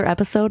for another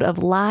episode of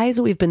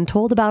Lies We've Been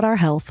Told About Our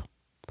Health.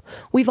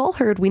 We've all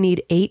heard we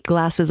need 8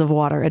 glasses of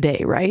water a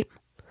day, right?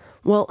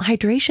 Well,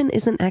 hydration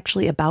isn't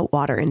actually about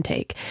water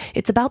intake.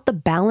 It's about the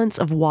balance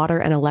of water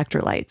and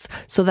electrolytes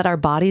so that our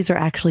bodies are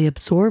actually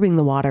absorbing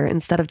the water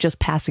instead of just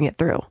passing it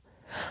through.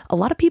 A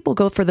lot of people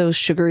go for those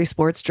sugary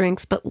sports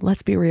drinks, but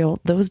let's be real,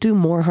 those do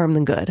more harm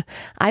than good.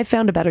 I've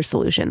found a better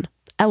solution.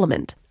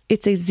 Element.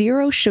 It's a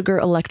zero sugar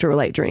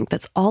electrolyte drink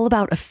that's all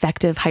about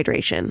effective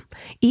hydration.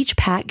 Each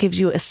pack gives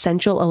you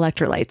essential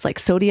electrolytes like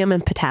sodium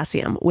and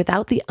potassium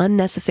without the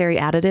unnecessary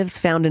additives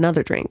found in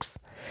other drinks.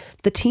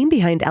 The team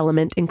behind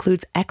Element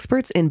includes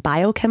experts in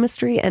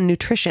biochemistry and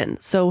nutrition,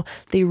 so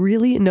they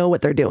really know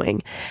what they're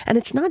doing. And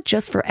it's not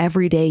just for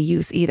everyday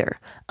use either.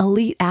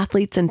 Elite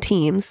athletes and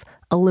teams,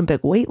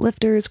 Olympic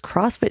weightlifters,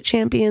 CrossFit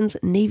champions,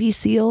 Navy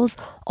SEALs,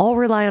 all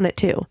rely on it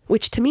too,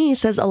 which to me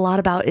says a lot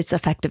about its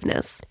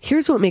effectiveness.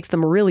 Here's what makes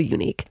them really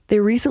unique. They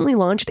recently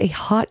launched a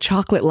hot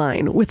chocolate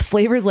line with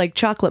flavors like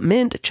chocolate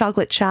mint,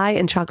 chocolate chai,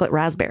 and chocolate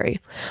raspberry.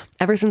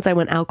 Ever since I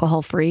went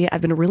alcohol-free,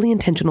 I've been really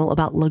intentional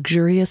about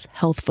luxurious,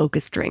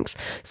 health-focused drinks,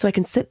 so I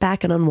can sit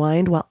back and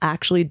unwind while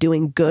actually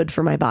doing good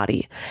for my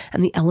body.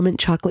 And the Element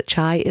chocolate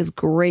chai is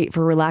great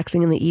for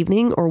relaxing in the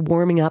evening or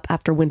warming up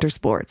after winter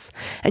sports.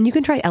 And you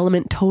can try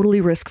Element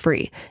totally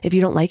risk-free. If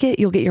you don't like it,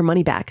 you'll get your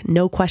money back,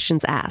 no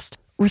questions asked.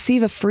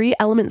 Receive a free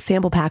Element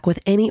sample pack with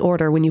any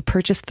order when you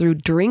purchase through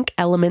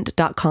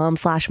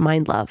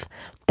drinkelement.com/mindlove.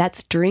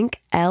 That's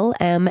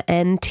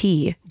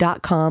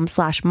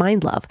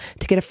drinklmnt.com/mindlove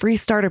to get a free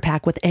starter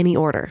pack with any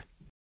order.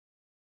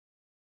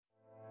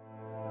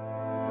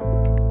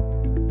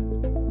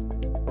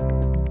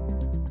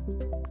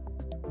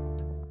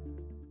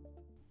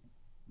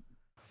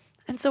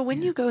 And so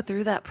when you go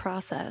through that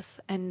process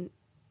and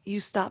you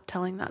stop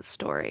telling that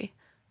story,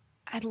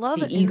 I love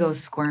the it. ego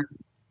squirm.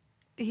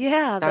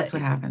 Yeah. That's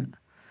what happened.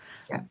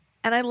 Yeah.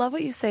 And I love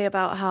what you say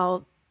about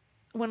how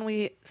when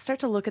we start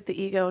to look at the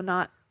ego,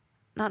 not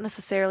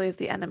necessarily as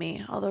the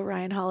enemy, although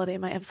Ryan Holiday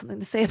might have something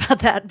to say about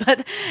that,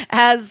 but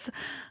as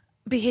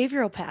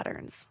behavioral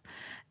patterns.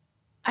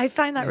 I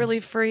find that really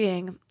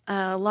freeing.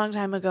 A long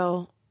time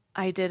ago,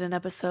 I did an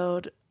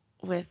episode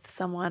with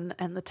someone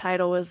and the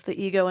title was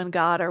The Ego and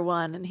God Are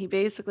One. And he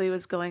basically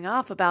was going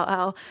off about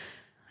how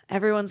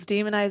everyone's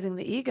demonizing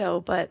the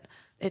ego, but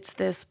it's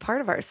this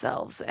part of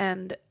ourselves.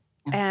 And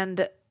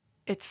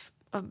it's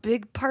a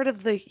big part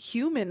of the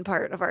human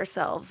part of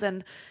ourselves.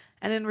 And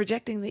in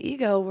rejecting the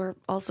ego, we're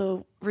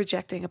also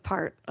rejecting a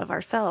part of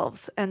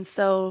ourselves. And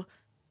so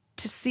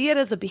to see it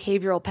as a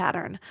behavioral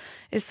pattern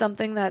is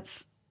something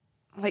that's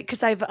like,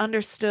 because I've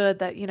understood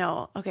that,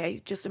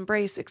 okay, just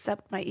embrace,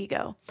 accept my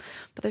ego.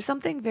 But there's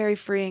something very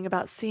freeing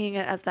about seeing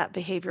it as that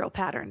behavioral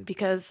pattern,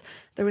 because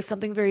there was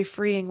something very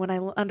freeing when I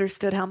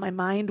understood how my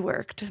mind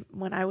worked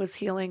when I was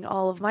healing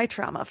all of my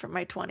trauma from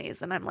my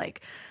 20s. And I'm like,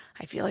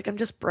 I feel like I'm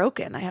just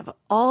broken. I have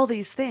all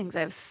these things.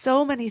 I have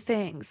so many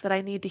things that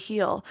I need to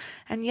heal.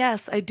 And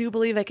yes, I do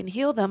believe I can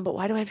heal them, but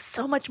why do I have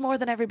so much more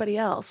than everybody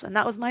else? And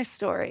that was my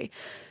story.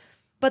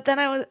 But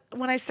then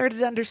when I started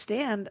to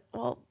understand,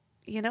 well,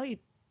 you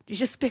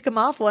just pick them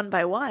off one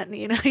by one,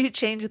 you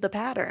change the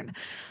pattern.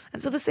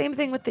 And so the same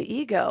thing with the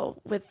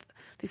ego, with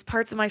these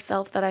parts of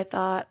myself that I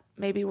thought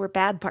maybe were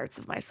bad parts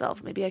of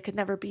myself. Maybe I could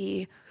never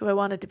be who I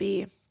wanted to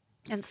be.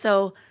 And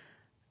so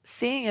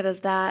seeing it as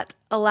that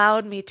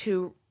allowed me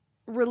to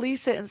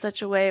release it in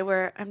such a way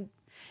where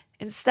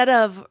instead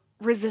of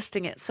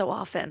resisting it so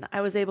often,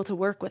 I was able to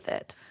work with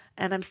it.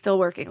 And I'm still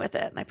working with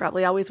it. And I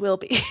probably always will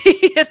be,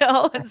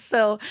 And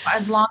so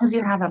as long as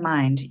you have a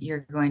mind,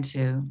 you're going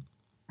to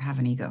have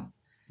an ego.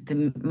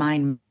 The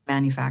mind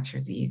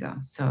manufactures the ego.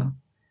 So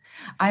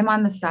I'm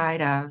on the side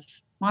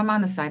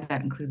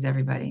that includes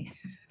everybody.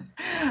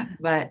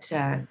 But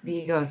the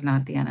ego is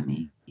not the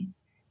enemy.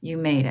 You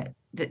made it.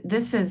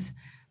 This is,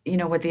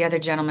 what the other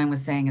gentleman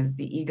was saying is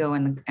the ego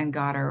and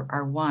God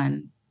are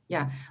one.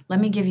 Yeah. Let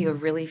me give you a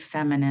really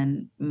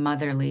feminine,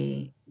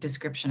 motherly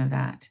description of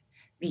that.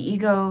 The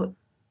ego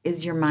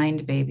is your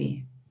mind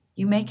baby.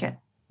 You make it.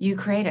 You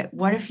create it.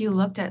 What if you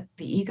looked at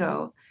the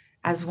ego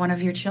as one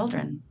of your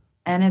children?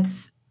 And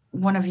it's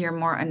one of your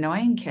more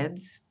annoying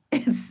kids.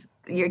 It's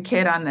your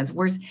kid on this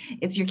worst.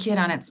 It's your kid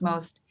on its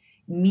most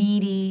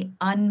needy,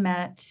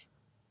 unmet,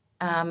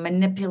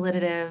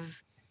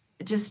 manipulative,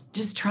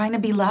 just trying to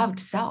be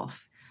loved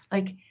self.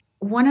 Like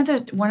one of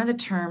the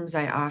terms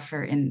I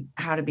offer in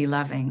How to Be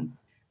Loving,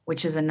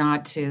 which is a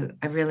nod to,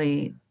 I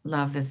really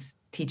love this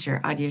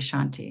teacher,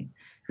 Adyashanti,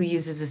 who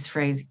uses this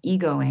phrase,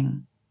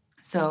 egoing.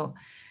 So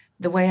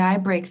the way I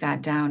break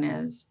that down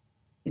is,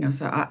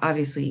 so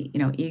obviously,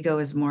 ego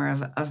is more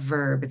of a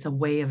verb. It's a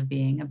way of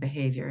being, a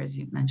behavior, as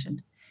you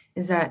mentioned,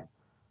 is that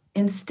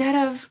instead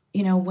of,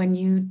 when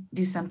you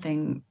do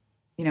something,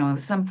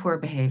 some poor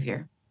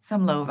behavior,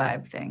 some low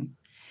vibe thing.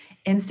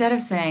 Instead of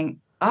saying,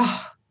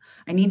 oh,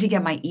 I need to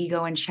get my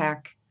ego in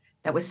check.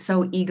 That was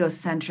so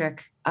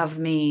egocentric of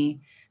me.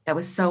 That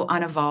was so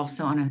unevolved,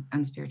 so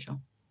unspiritual.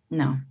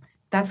 No,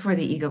 that's where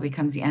the ego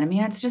becomes the enemy.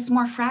 And it's just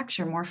more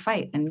fracture, more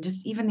fight. And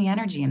just even the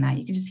energy in that,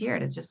 you can just hear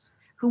it. It's just,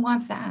 who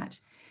wants that?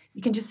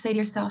 You can just say to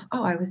yourself,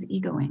 oh, I was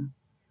egoing.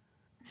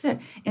 That's it.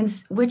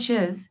 And which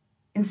is,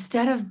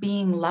 instead of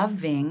being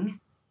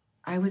loving,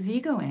 I was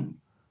egoing.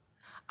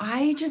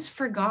 I just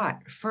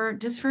forgot for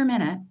a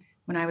minute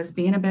when I was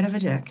being a bit of a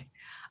dick.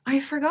 I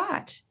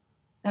forgot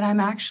that I'm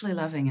actually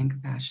loving and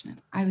compassionate.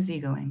 I was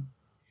egoing.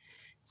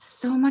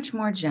 So much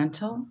more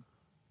gentle,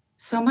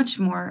 so much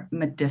more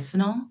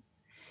medicinal.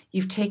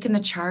 You've taken the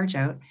charge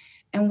out.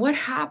 And what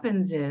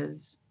happens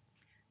is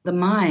the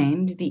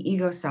mind, the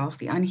ego self,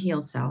 the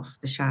unhealed self,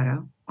 the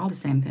shadow, all the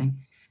same thing,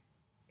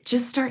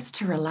 just starts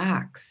to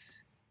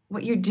relax.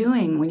 What you're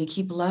doing when you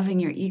keep loving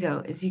your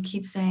ego is you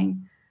keep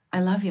saying, I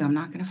love you. I'm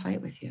not going to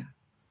fight with you.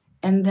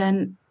 And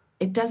then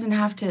it doesn't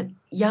have to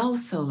yell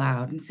so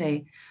loud and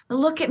say,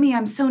 look at me,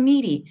 I'm so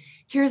needy.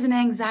 Here's an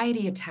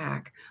anxiety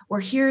attack, or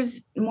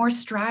here's more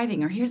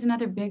striving, or here's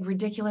another big,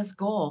 ridiculous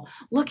goal.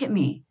 Look at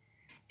me.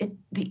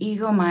 The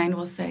ego mind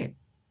will say,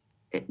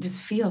 it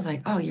just feels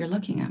like, oh, you're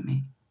looking at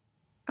me.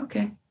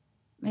 Okay,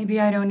 maybe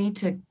I don't need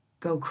to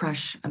go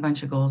crush a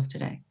bunch of goals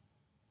today.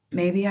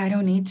 Maybe I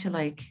don't need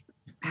to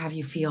have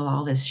you feel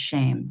all this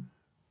shame.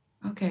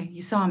 Okay,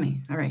 you saw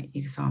me. All right,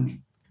 you saw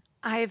me.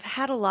 I've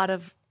had a lot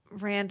of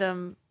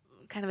random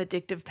kind of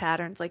addictive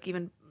patterns,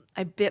 even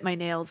I bit my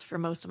nails for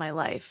most of my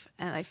life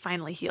and I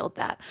finally healed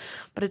that.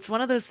 But it's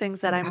one of those things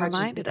that I'm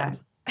reminded of.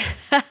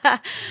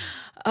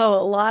 Oh,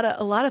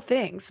 a lot of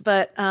things.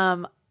 But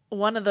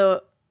one of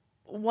the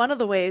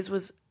ways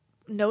was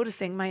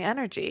noticing my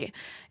energy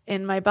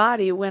in my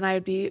body when I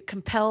would be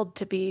compelled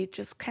to be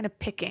just kind of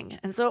picking.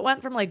 And so it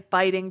went from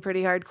biting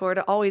pretty hardcore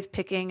to always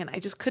picking, and I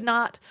just could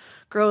not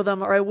grow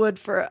them, or I would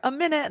for a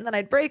minute and then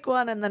I'd break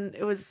one, and then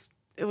it was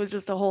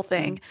just a whole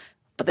thing.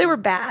 But they were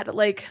bad,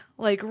 like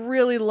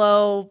really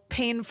low,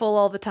 painful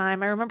all the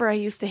time. I remember I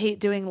used to hate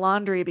doing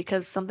laundry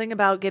because something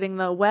about getting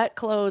the wet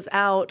clothes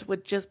out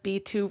would just be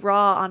too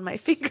raw on my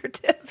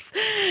fingertips.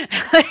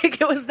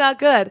 It was not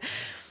good.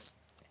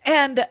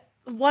 And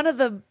one of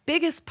the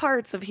biggest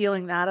parts of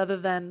healing that, other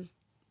than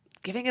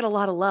giving it a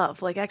lot of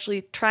love,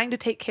 actually trying to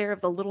take care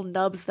of the little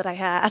nubs that I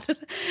had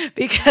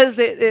because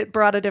it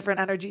brought a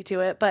different energy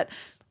to it, but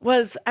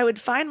was I would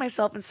find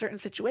myself in certain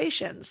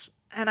situations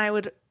and I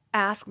would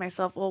ask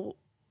myself, well,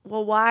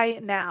 why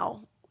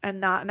now and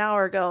not an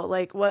hour ago?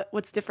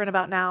 What's different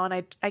about now?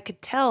 And I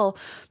could tell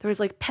there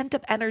was pent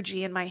up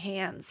energy in my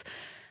hands,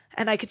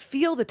 and I could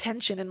feel the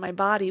tension in my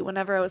body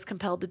whenever I was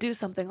compelled to do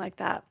something like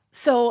that.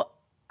 So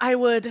I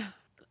would,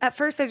 at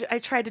first I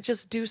tried to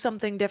just do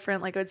something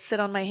different. I would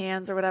sit on my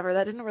hands or whatever.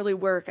 That didn't really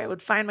work. I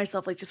would find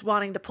myself just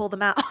wanting to pull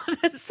them out.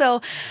 And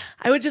so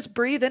I would just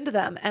breathe into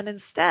them and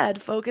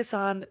instead focus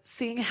on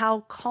seeing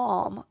how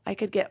calm I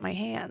could get my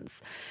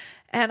hands.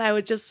 And I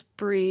would just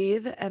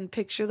breathe and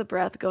picture the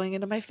breath going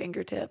into my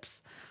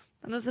fingertips.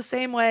 And it was the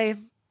same way.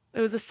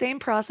 It was the same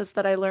process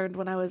that I learned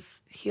when I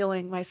was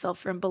healing myself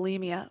from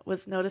bulimia,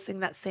 was noticing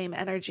that same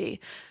energy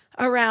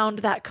around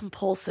that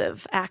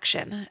compulsive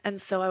action.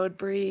 And so I would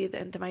breathe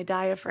into my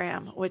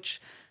diaphragm,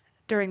 which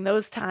during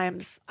those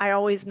times, I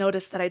always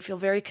noticed that I'd feel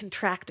very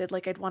contracted,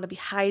 like I'd want to be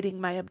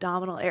hiding my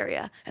abdominal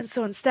area. And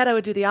so instead I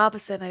would do the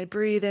opposite, and I'd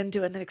breathe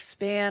into it and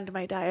expand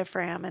my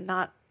diaphragm and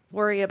not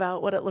worry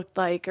about what it looked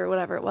like or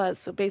whatever it was.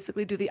 So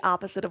basically do the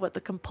opposite of what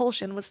the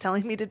compulsion was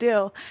telling me to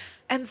do.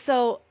 And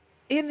so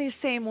in these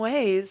same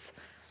ways,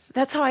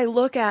 that's how I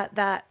look at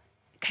that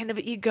kind of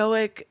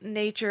egoic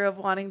nature of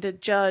wanting to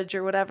judge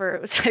or whatever.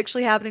 It was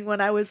actually happening when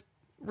I was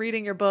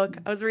reading your book.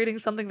 I was reading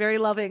something very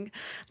loving,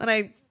 and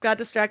I got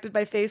distracted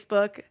by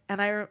Facebook,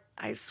 and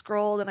I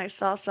scrolled and I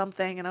saw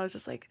something, and I was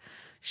just like,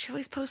 she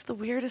always posts the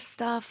weirdest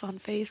stuff on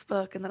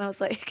Facebook. And then I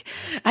was like,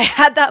 I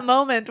had that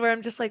moment where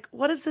I'm just like,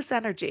 what is this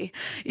energy?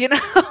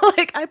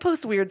 I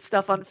post weird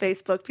stuff on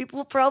Facebook. People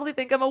will probably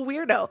think I'm a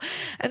weirdo.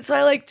 And so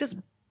I just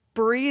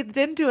breathed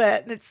into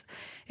it. And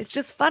it's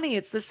just funny.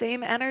 It's the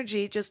same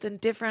energy, just in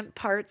different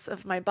parts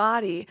of my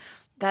body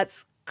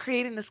that's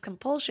creating this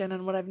compulsion.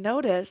 And what I've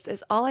noticed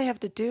is all I have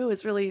to do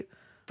is really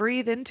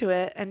breathe into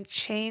it and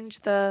change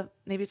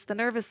maybe it's the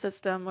nervous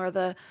system or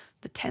the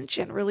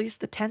tension, release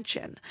the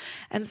tension.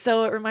 And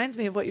so it reminds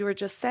me of what you were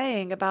just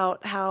saying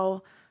about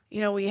how,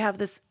 we have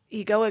this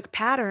egoic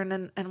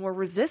pattern and we're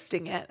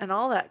resisting it. And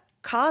all that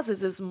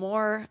causes is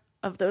more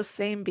of those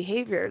same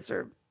behaviors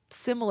or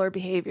similar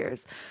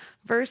behaviors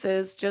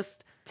versus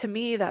just, to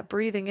me, that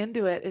breathing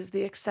into it is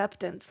the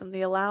acceptance and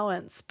the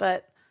allowance.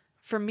 But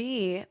for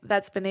me,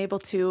 that's been able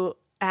to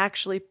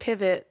actually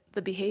pivot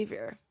the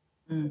behavior.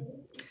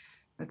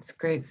 That's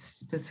great.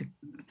 There's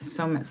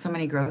so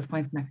many growth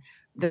points in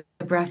there.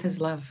 The breath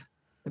is love.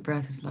 The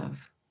breath is love.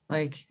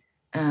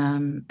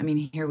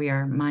 Here we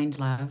are, mind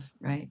love,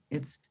 right?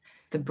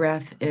 The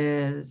breath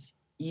is,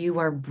 you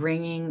are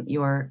bringing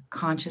your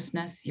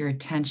consciousness, your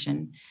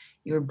attention,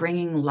 you're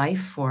bringing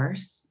life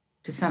force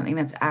to something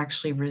that's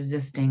actually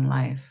resisting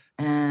life.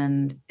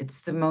 And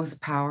it's the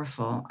most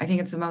powerful. I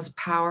think it's the most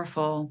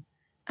powerful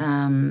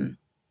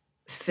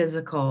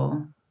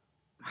physical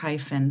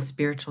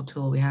spiritual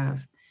tool we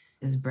have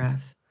is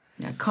breath.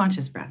 Yeah,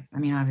 conscious breath. I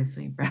mean,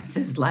 obviously, breath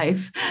is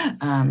life,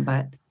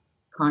 but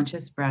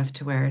conscious breath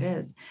to where it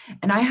is.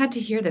 And I had to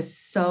hear this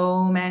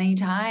so many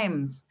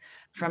times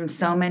from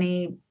so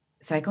many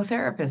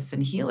psychotherapists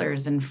and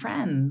healers and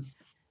friends.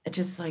 It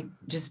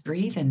just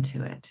breathe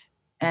into it.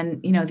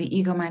 And, the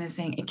ego mind is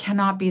saying it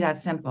cannot be that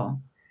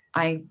simple.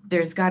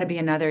 There's got to be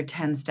another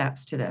 10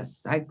 steps to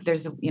this.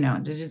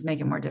 To just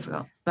make it more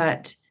difficult.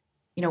 But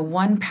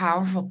one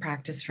powerful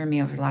practice for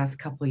me over the last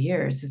couple of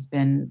years has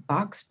been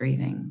box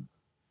breathing,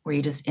 where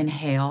you just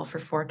inhale for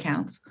 4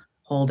 counts,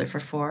 hold it for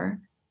 4,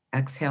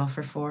 exhale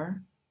for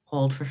 4,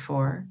 hold for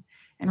 4,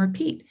 and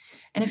repeat.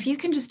 And if you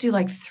can just do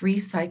like 3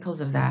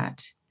 cycles of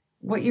that,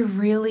 what you're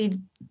really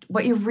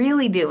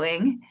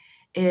doing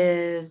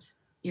is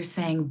you're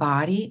saying,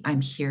 body,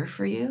 I'm here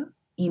for you.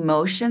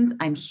 Emotions,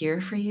 I'm here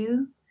for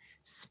you.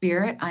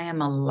 Spirit, I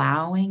am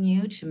allowing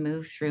you to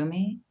move through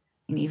me.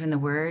 And even the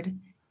word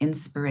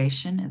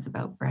inspiration is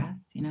about breath,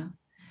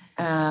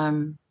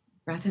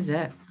 breath is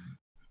it.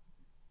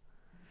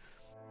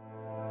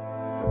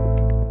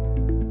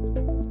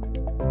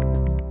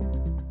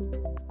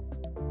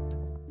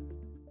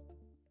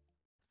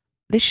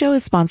 This show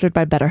is sponsored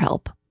by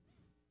BetterHelp.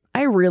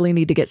 I really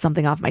need to get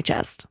something off my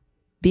chest.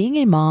 Being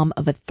a mom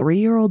of a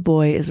 3-year-old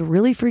boy is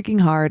really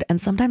freaking hard, and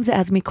sometimes it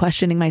has me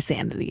questioning my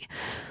sanity.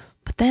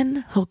 But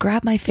then he'll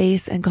grab my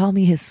face and call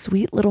me his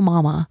sweet little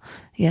mama.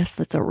 Yes,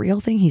 that's a real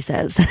thing he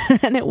says.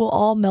 And it will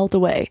all melt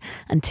away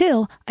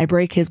until I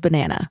break his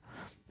banana.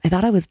 I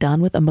thought I was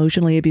done with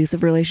emotionally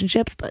abusive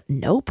relationships, but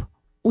nope.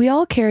 We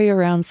all carry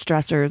around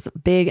stressors,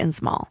 big and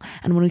small.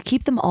 And when we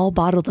keep them all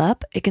bottled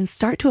up, it can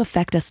start to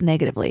affect us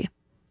negatively.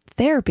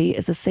 Therapy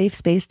is a safe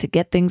space to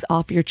get things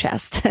off your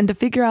chest and to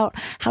figure out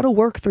how to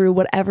work through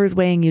whatever's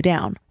weighing you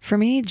down. For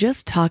me,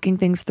 just talking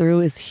things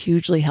through is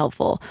hugely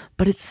helpful,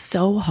 but it's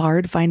so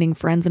hard finding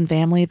friends and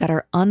family that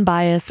are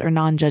unbiased or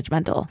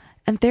non-judgmental.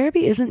 And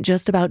therapy isn't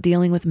just about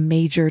dealing with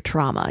major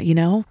trauma,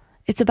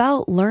 It's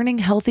about learning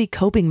healthy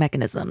coping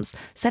mechanisms,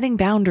 setting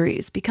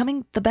boundaries,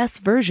 becoming the best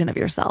version of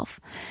yourself.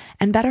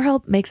 And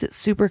BetterHelp makes it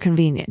super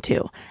convenient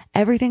too.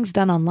 Everything's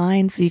done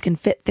online so you can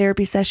fit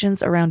therapy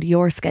sessions around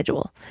your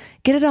schedule.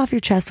 Get it off your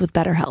chest with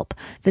BetterHelp.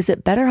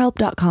 Visit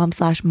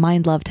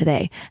betterhelp.com/mindlove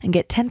today and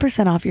get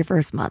 10% off your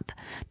first month.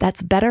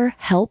 That's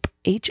BetterHelp,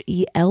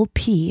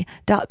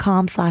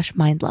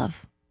 HELP.com/mindlove.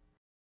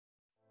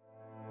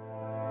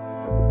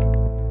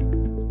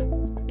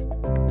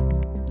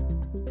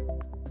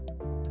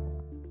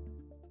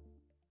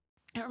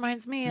 It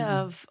reminds me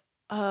of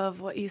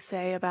what you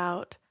say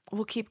about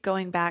we'll keep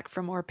going back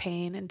for more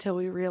pain until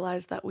we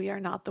realize that we are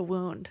not the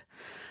wound.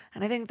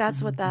 And I think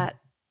that's what the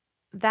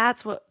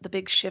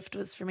big shift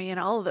was for me in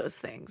all of those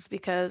things,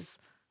 because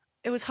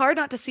it was hard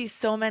not to see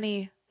so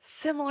many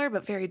similar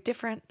but very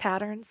different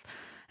patterns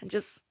and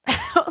just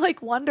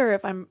like wonder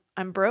if I'm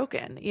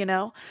broken,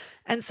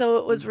 And so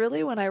it was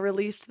really when I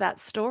released that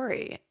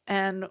story.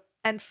 And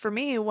for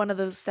me, one of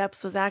those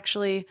steps was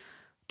actually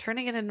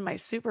turning it into my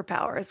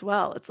superpower as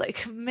well. It's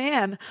like,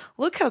 man,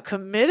 look how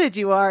committed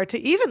you are to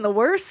even the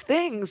worst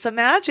things.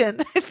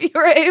 Imagine if you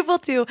were able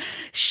to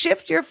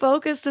shift your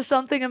focus to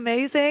something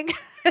amazing.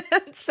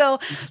 And so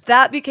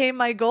that became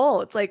my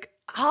goal. It's like,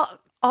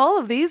 all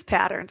of these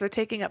patterns are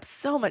taking up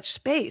so much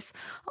space.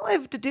 All I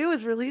have to do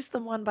is release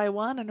them one by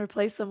one and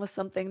replace them with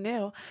something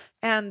new.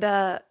 And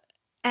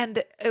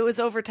it was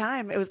over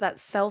time. It was that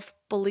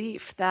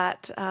self-belief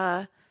that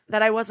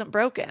I wasn't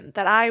broken,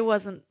 that I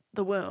wasn't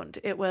the wound.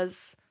 It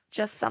was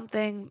just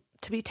something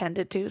to be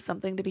tended to,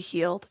 something to be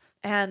healed.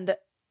 And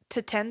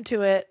to tend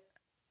to it,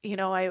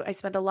 I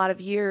spent a lot of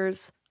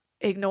years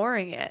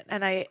ignoring it.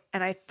 And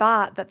I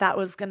thought that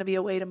was going to be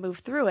a way to move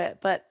through it.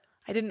 But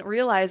I didn't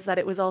realize that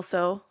it was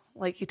also,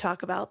 like you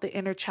talk about, the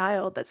inner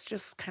child that's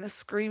just kind of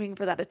screaming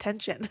for that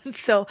attention. And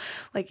so,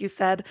 like you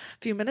said a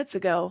few minutes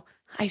ago,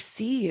 I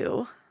see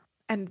you.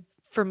 And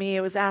for me,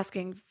 it was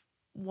asking,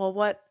 well,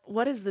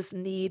 what is this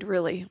need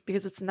really?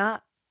 Because it's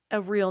not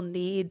a real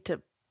need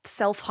to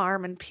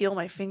self-harm and peel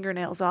my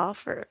fingernails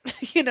off or,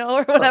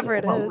 or whatever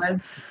it is.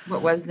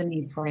 What was the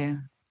need for you?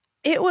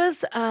 It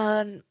was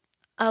a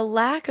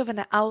lack of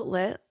an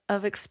outlet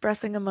of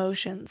expressing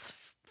emotions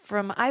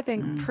from, I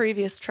think,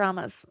 previous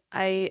traumas.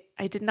 I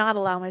did not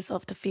allow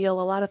myself to feel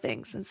a lot of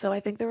things. And so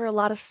I think there were a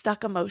lot of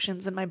stuck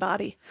emotions in my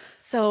body.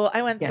 So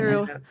I went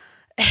through,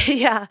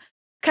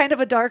 kind of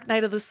a dark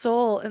night of the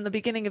soul in the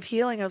beginning of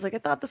healing. I was like, I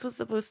thought this was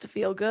supposed to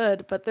feel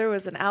good, but there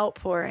was an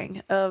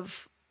outpouring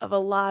of a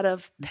lot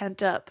of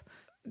pent up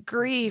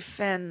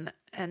grief and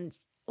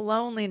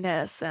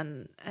loneliness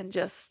and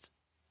just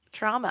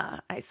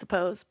trauma, I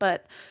suppose,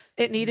 but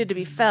it needed to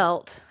be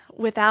felt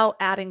without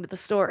adding to the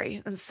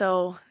story. And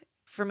so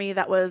for me,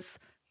 that was,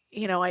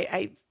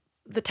 the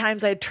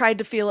times I tried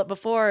to feel it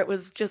before, it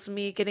was just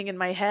me getting in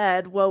my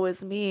head, woe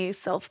is me,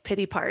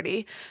 self-pity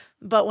party.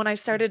 But when I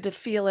started to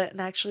feel it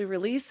and actually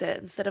release it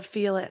instead of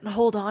feel it and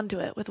hold on to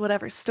it with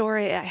whatever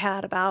story I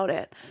had about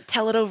it,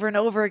 tell it over and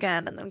over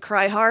again and then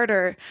cry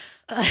harder,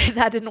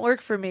 that didn't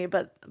work for me.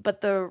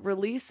 But the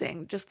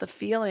releasing, just the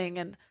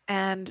feeling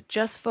and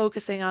just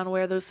focusing on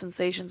where those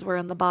sensations were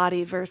in the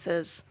body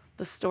versus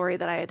the story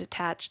that I had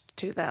attached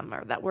to them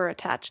or that were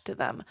attached to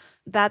them.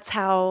 That's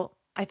how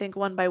I think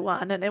one by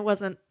one, and it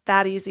wasn't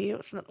that easy.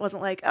 It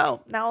wasn't like,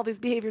 oh, now all these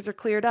behaviors are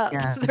cleared up.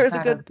 Yeah, There's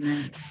a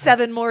good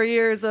 7 more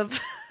years of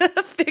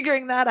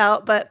figuring that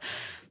out. But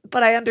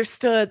I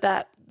understood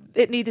that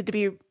it needed to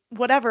be,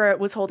 whatever it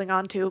was holding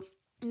on to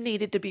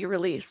needed to be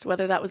released,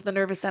 whether that was the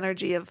nervous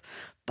energy of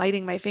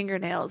biting my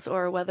fingernails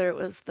or whether it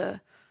was the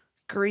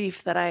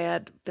grief that I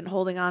had been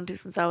holding on to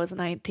since I was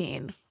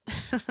 19.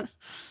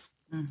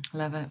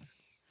 Love it.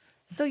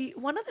 So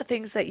one of the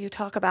things that you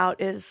talk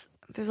about is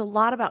there's a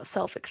lot about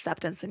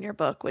self-acceptance in your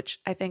book, which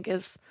I think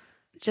is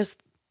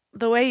just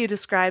the way you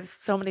describe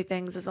so many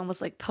things is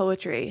almost like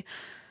poetry.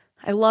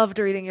 I loved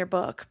reading your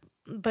book,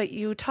 but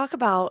you talk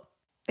about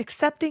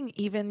accepting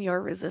even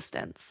your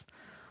resistance.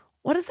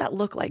 What does that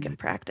look like in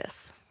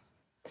practice?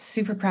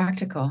 Super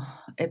practical.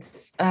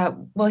 It's,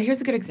 well, here's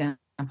a good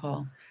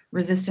example.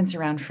 Resistance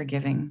around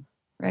forgiving,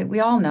 right? We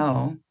all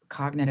know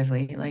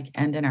cognitively, like,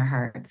 and in our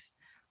hearts,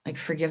 like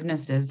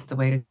forgiveness is the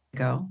way to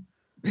go.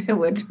 It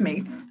would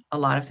make a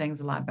lot of things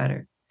a lot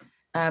better.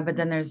 But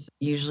then there's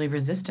usually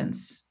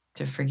resistance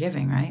to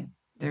forgiving, right?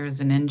 There's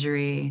an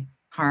injury,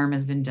 harm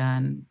has been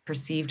done,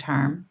 perceived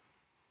harm,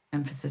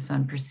 emphasis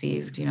on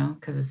perceived,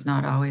 because it's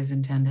not always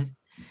intended.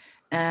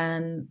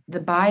 And the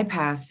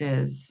bypass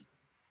is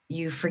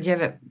you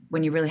forgive it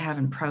when you really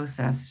haven't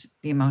processed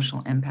the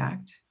emotional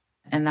impact.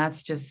 And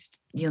that's just,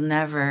 you'll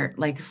never,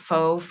 like,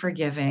 faux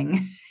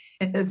forgiving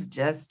is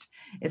just,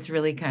 it's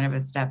really kind of a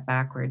step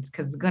backwards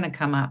because it's going to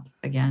come up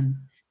again.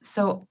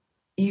 So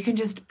you can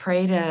just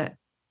pray to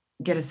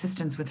get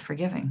assistance with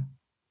forgiving.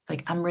 It's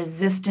like, I'm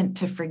resistant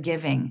to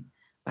forgiving,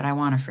 but I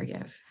want to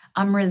forgive.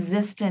 I'm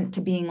resistant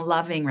to being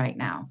loving right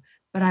now,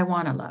 but I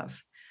want to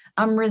love.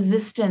 I'm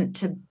resistant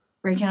to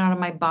breaking out of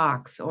my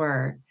box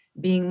or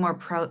being more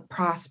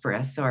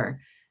prosperous, or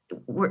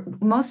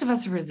most of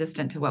us are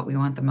resistant to what we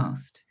want the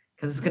most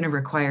because it's going to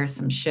require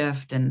some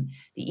shift. And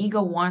the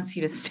ego wants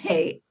you to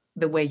stay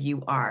the way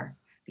you are.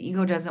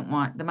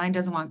 The mind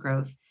doesn't want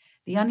growth.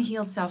 The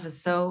unhealed self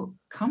is so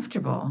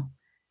comfortable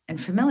and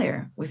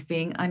familiar with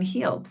being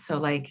unhealed. So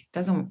like,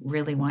 doesn't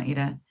really want you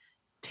to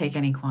take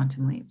any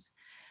quantum leaps.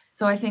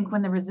 So I think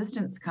when the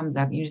resistance comes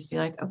up, you just be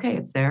like, okay,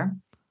 it's there.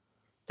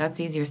 That's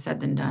easier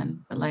said than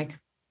done. But like,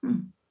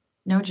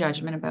 no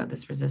judgment about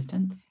this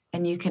resistance.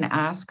 And you can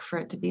ask for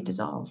it to be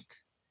dissolved.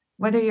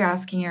 Whether you're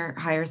asking your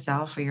higher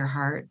self or your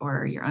heart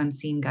or your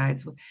unseen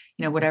guides,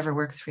 whatever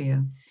works for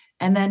you.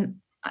 And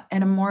then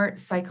in a more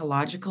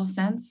psychological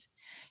sense,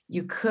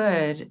 you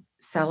could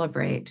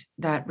celebrate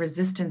that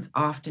resistance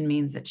often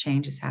means that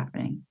change is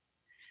happening.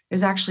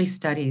 There's actually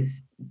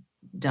studies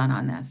done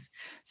on this.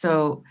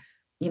 So,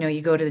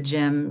 you go to the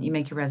gym, you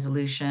make your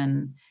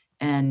resolution,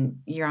 and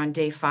you're on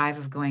day 5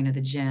 of going to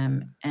the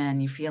gym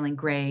and you're feeling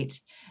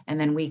great. And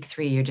then week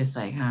 3, you're just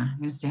like, I'm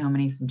going to stay home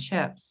and eat some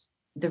chips.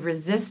 The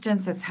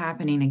resistance that's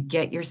happening to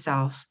get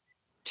yourself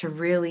to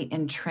really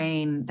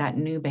entrain that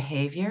new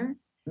behavior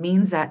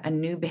means that a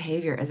new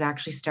behavior is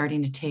actually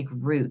starting to take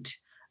root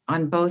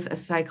on both a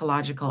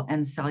psychological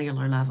and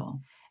cellular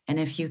level. And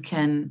if you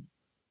can,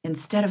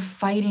 instead of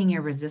fighting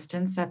your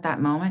resistance at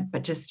that moment,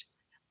 but just,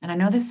 and I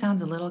know this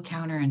sounds a little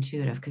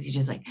counterintuitive because you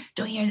just like,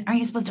 aren't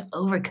you supposed to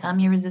overcome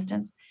your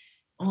resistance?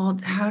 Well,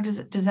 how does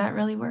that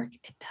really work?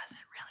 It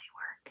doesn't really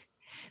work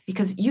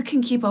because you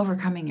can keep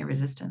overcoming your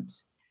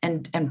resistance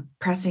and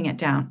pressing it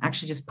down,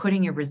 actually just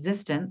putting your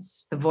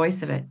resistance, the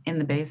voice of it, in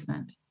the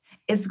basement.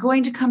 It's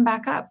going to come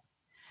back up.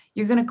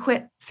 You're going to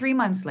quit 3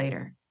 months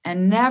later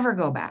and never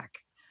go back.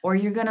 Or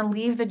you're going to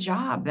leave the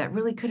job that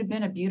really could have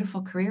been a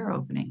beautiful career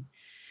opening.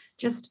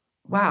 Just,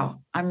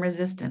 wow, I'm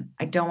resistant.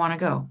 I don't want to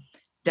go.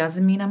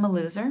 Doesn't mean I'm a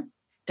loser.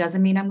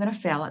 Doesn't mean I'm going to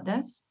fail at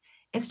this.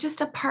 It's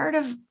just a part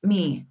of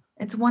me.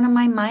 It's one of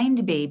my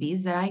mind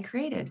babies that I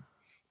created.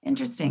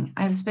 Interesting.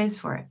 I have space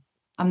for it.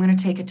 I'm going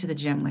to take it to the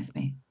gym with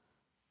me.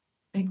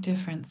 Big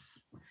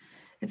difference.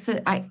 It's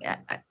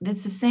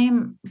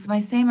my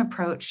same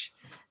approach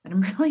that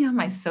I'm really on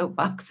my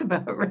soapbox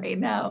about right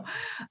now,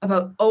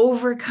 about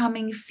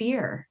overcoming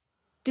fear.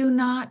 Do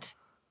not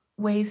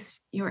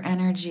waste your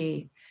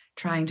energy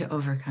trying to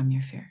overcome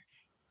your fear.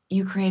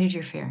 You created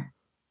your fear.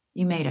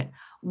 You made it.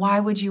 Why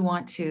would you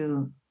want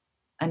to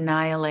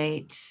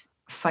annihilate,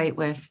 fight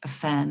with,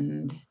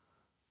 offend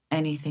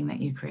anything that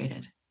you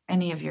created?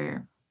 Any of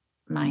your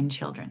mind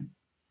children?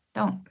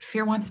 Don't.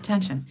 Fear wants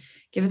attention.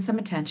 Give it some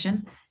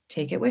attention.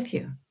 Take it with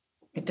you.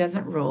 It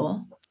doesn't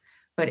rule,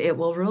 but it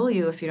will rule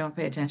you if you don't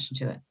pay attention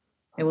to it.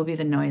 It will be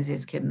the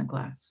noisiest kid in the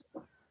class.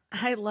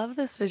 I love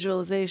this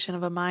visualization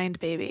of a mind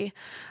baby.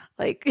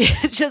 Like,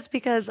 just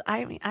because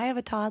I have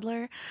a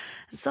toddler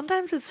and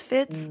sometimes his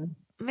fits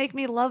make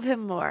me love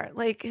him more.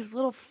 Like his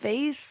little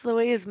face, the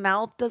way his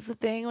mouth does the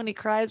thing when he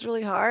cries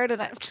really hard.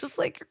 And I'm just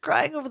like, you're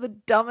crying over the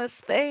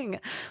dumbest thing,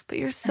 but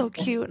you're so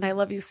cute and I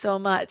love you so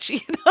much. You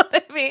know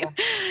what I mean?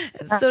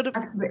 And so to,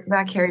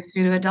 That carries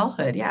through to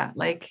adulthood. Yeah.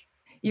 Like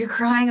you're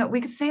crying.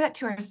 We could say that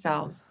to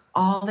ourselves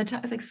all the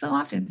time. Like so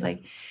often it's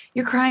like,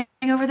 you're crying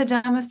over the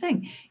dumbest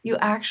thing. You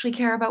actually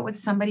care about what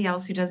somebody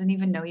else who doesn't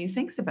even know you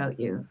thinks about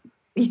you,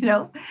 you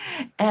know?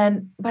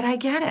 But I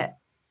get it.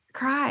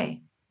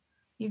 Cry.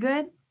 You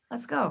good?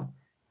 Let's go.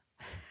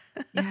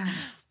 Yeah.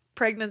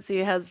 pregnancy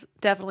has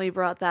definitely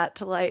brought that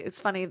to light. It's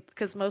funny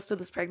because most of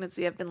this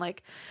pregnancy I've been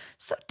like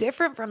so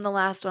different from the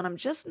last one. I'm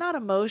just not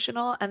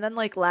emotional. And then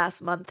like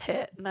last month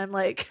hit and I'm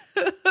like,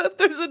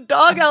 there's a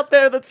dog out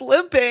there that's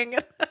limping.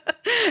 And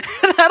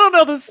I don't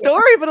know the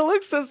story, but it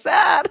looks so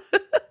sad.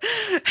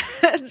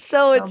 And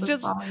so it's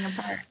just falling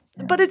apart.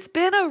 Yeah. but it's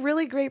been a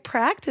really great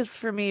practice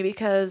for me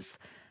because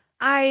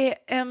I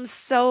am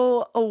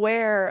so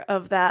aware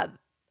of that,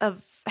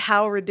 of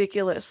how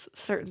ridiculous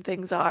certain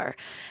things are.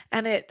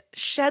 And it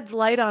sheds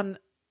light on,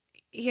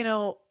 you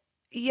know,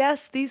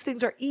 yes, these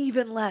things are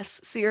even less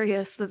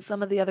serious than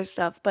some of the other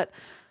stuff, but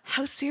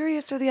how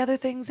serious are the other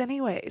things,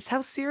 anyways?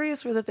 How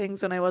serious were the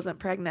things when I wasn't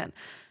pregnant?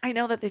 I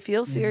know that they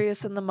feel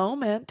serious in the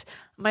moment.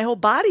 My whole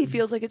body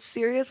feels like it's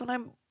serious when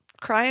I'm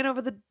crying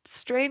over the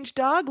strange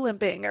dog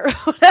limping or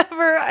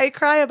whatever I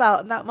cry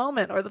about in that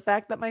moment, or the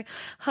fact that my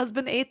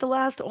husband ate the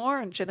last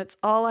orange and it's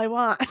all I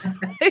want.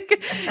 Like,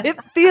 it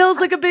feels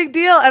like a big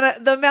deal.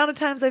 And the amount of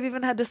times I've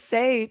even had to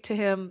say to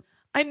him,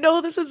 I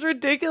know this is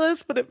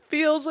ridiculous, but it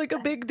feels like a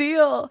big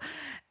deal.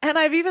 And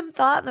I've even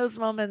thought in those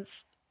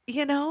moments,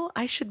 you know,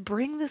 I should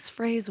bring this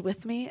phrase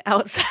with me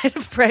outside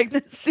of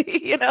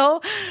pregnancy, you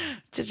know,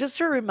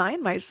 to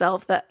remind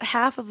myself that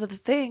half of the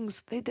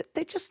things,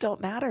 they just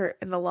don't matter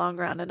in the long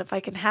run. And if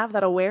I can have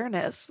that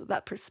awareness,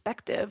 that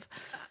perspective,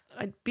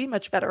 I'd be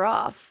much better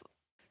off.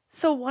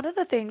 So one of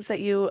the things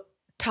that you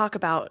talk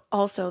about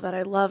also that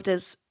I loved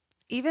is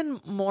even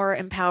more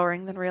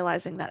empowering than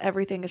realizing that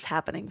everything is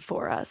happening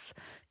for us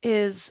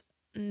is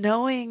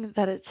knowing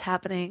that it's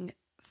happening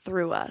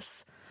through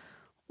us.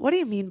 What do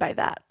you mean by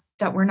that?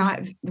 That we're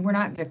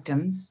not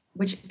victims,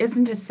 which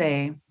isn't to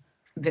say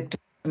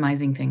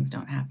victimizing things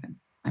don't happen.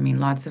 I mean,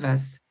 lots of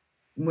us,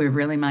 we're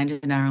really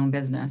minded in our own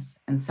business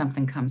and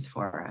something comes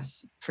for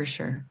us, for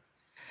sure.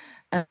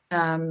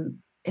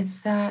 It's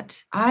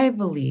that I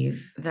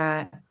believe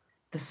that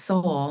the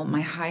soul,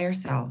 my higher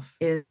self,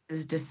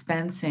 is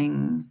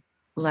dispensing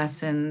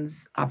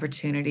lessons,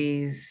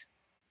 opportunities,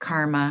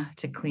 karma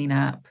to clean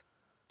up,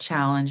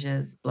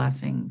 challenges,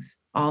 blessings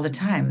all the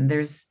time.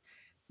 There's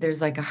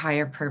like a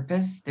higher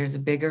purpose. There's a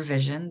bigger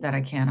vision that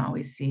I can't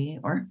always see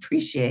or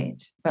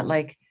appreciate. But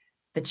like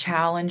the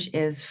challenge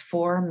is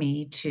for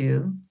me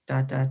to ...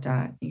 You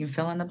can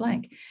fill in the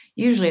blank.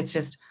 Usually it's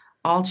just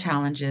all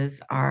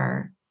challenges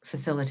are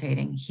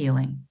facilitating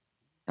healing.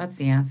 That's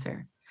the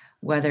answer.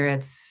 Whether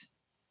it's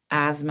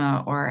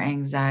asthma or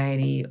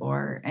anxiety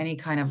or any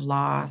kind of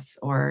loss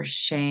or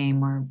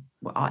shame or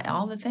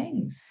all the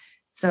things.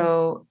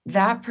 So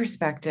that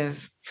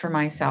perspective for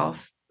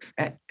myself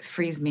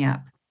frees me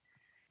up,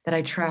 that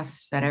I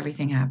trust that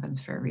everything happens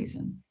for a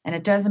reason. And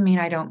it doesn't mean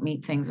I don't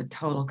meet things with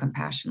total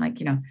compassion. Like,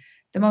 you know,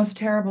 the most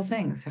terrible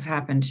things have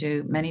happened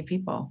to many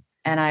people.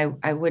 And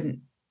I wouldn't,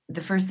 the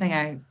first thing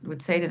I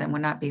would say to them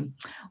would not be,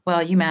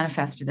 well, you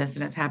manifested this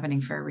and it's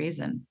happening for a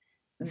reason.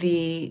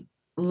 The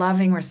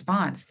loving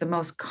response, the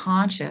most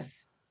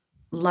conscious,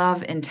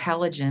 love,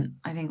 intelligent,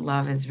 I think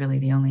love is really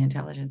the only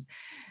intelligence,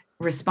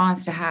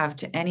 response to have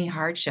to any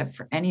hardship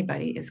for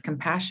anybody is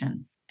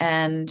compassion.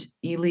 And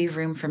you leave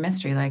room for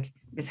mystery. Like,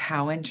 it's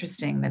how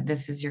interesting that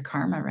this is your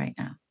karma right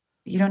now.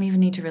 You don't even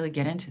need to really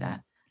get into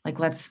that. Like,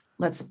 let's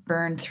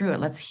burn through it.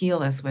 Let's heal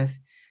this with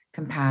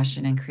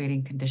compassion and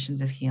creating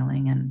conditions of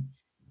healing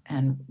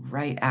and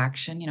right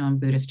action, you know, in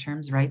Buddhist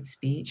terms, right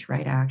speech,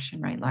 right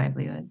action, right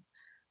livelihood,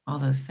 all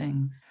those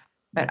things.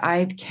 But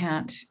I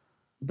can't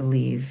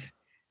believe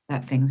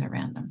that things are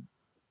random.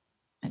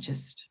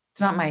 It's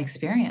not my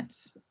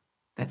experience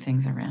that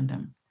things are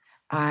random.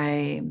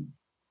 I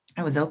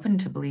was open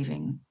to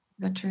believing.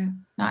 Is that true?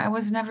 No, I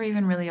was never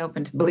even really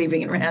open to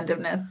believing in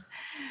randomness.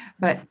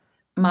 But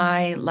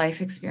my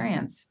life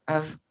experience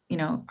of, you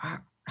know,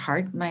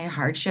 my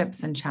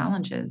hardships and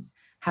challenges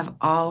have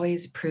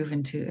always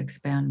proven to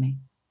expand me.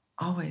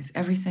 Always,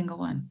 every single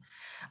one.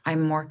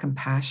 I'm more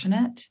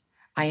compassionate.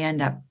 I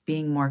end up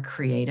being more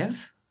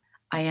creative.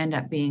 I end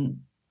up being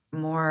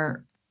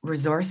more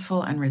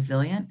resourceful and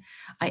resilient.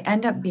 I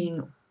end up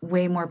being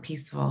way more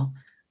peaceful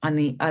on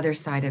the other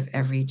side of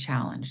every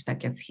challenge that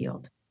gets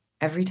healed.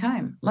 Every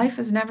time. Life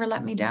has never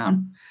let me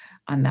down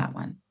on that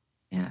one.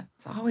 Yeah,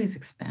 it's always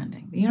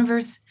expanding. The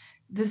universe,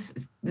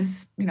 this,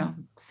 you know,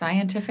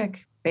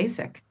 scientific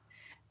basic.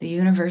 The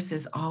universe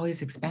is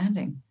always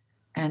expanding,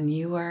 and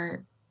you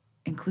are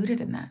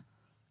included in that.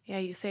 Yeah,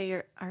 you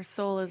say our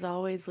soul is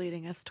always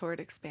leading us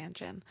toward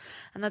expansion.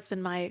 And that's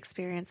been my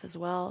experience as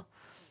well.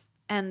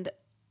 And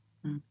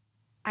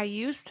I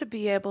used to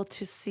be able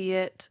to see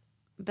it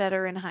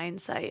better in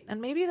hindsight. And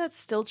maybe that's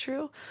still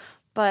true,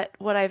 But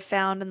what I've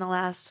found in the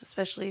last,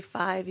 especially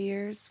 5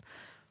 years,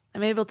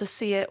 I'm able to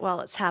see it while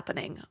it's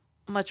happening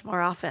much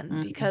more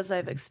often because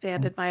I've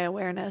expanded my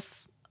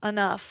awareness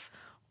enough,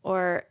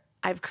 or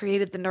I've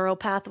created the neural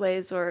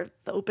pathways or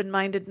the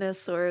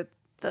open-mindedness or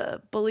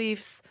the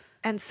beliefs.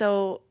 And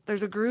so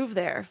there's a groove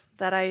there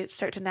that I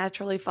start to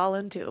naturally fall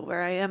into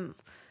where I am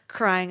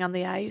crying on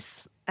the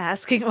ice,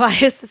 asking why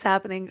is this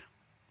happening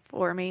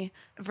for me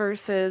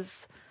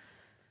versus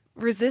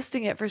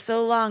resisting it for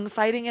so long,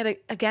 fighting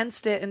it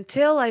against it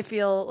until I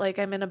feel like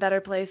I'm in a better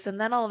place.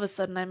 And then all of a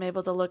sudden I'm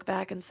able to look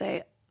back and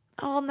say,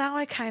 oh, well, now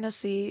I kind of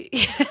see,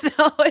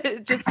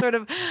 it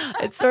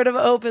sort of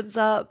opens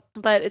up.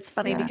 But it's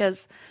funny Yeah.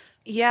 because,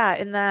 yeah,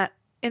 in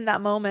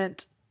that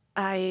moment,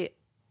 I,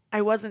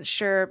 I wasn't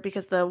sure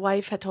because the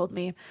wife had told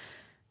me,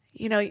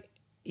 you know,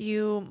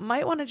 you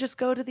might want to just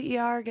go to the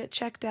ER, get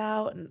checked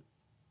out. And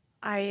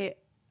I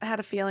had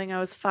a feeling I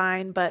was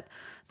fine, but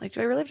like,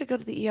 do I really have to go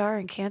to the ER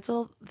and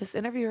cancel this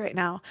interview right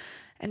now?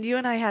 And you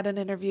and I had an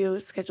interview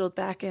scheduled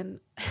back in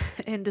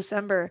in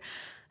December,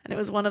 and it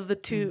was one of the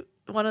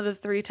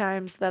three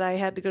times that I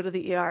had to go to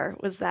the ER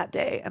was that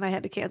day, and I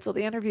had to cancel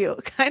the interview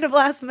kind of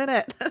last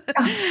minute.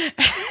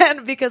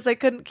 And because I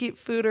couldn't keep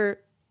food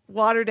or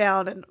water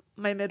down, and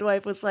my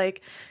midwife was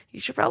like,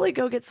 you should probably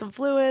go get some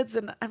fluids.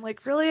 And I'm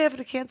like, really? I have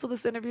to cancel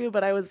this interview?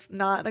 But I was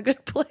not in a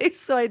good place.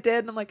 So I did.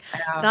 And I'm like,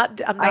 I'm I not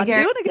doing it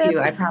guarantee again. you,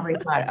 I probably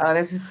thought, oh,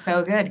 this is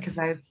so good because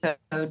I was so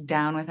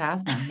down with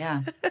asthma.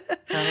 Yeah. So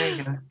there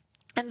you go.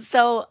 And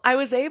so I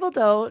was able,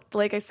 though,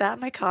 like I sat in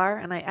my car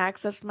and I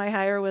accessed my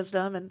higher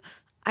wisdom, and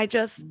I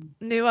just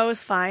knew I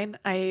was fine.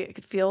 I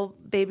could feel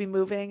baby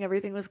moving.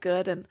 Everything was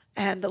good.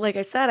 And like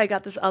I said, I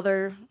got this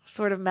other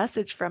sort of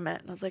message from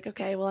it. And I was like,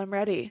 okay, well, I'm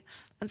ready.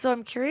 And so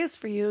I'm curious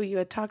for you. You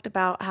had talked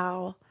about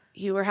how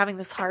you were having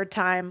this hard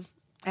time.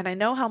 And I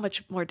know how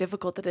much more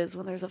difficult it is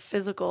when there's a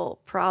physical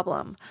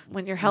problem,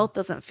 when your health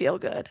doesn't feel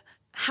good.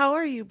 How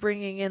are you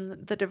bringing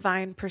in the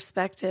divine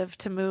perspective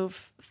to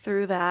move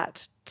through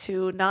that,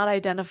 to not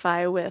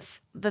identify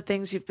with the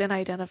things you've been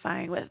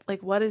identifying with?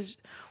 Like, what is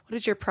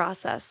your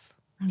process?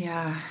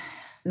 Yeah.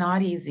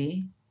 Not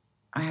easy.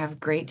 I have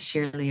great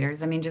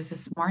cheerleaders. I mean, just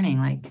this morning,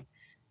 like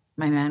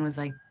my man was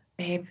like,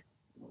 babe,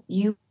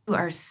 you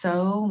are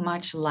so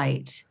much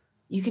light.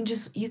 You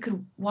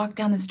could walk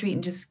down the street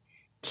and just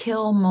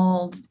kill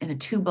mold in a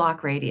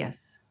 2-block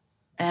radius.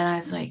 And I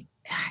was like,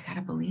 I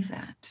gotta believe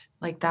that.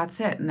 Like that's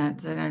it. And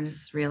then I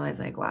just realized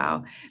like,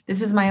 wow,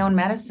 this is my own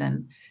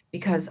medicine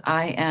because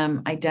I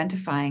am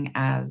identifying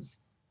as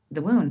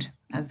the wound,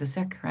 as the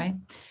sick, right?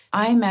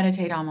 I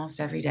meditate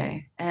almost every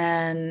day.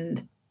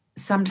 And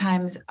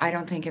sometimes I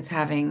don't think it's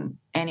having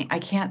I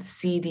can't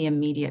see the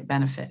immediate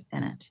benefit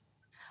in it.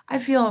 I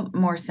feel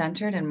more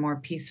centered and more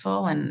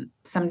peaceful. And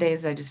some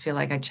days I just feel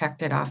like I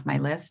checked it off my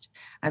list.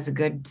 As a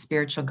good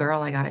spiritual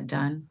girl, I got it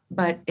done.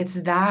 But it's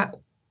that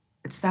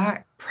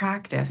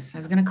practice. I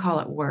was going to call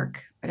it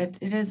work, but it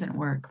isn't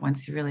work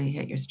once you really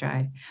hit your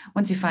stride.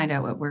 Once you find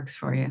out what works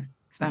for you,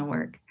 it's not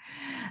work.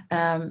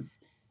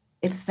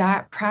 It's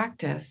that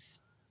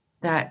practice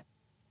that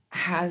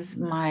has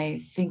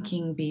my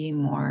thinking be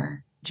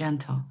more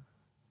gentle.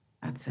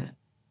 That's it.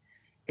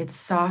 It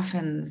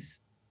softens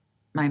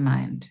my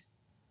mind.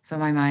 So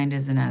my mind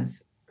isn't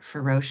as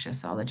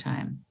ferocious all the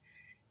time.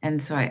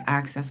 And so I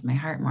access my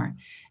heart more.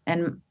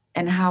 And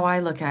how I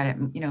look at it,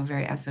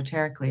 very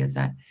esoterically is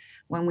that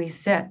when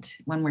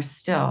we're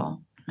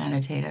still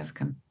meditative,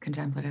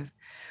 contemplative,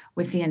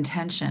 with the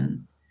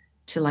intention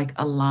to like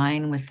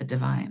align with the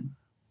divine,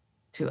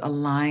 to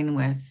align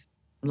with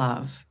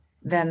love,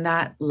 then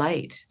that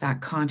light,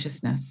 that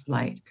consciousness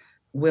light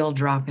will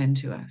drop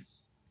into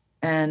us.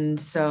 And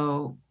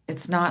so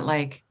it's not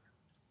like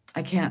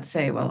I can't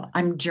say, well,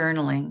 I'm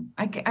journaling.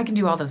 I can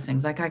do all those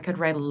things. Like I could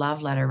write a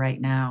love letter right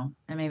now,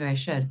 and maybe I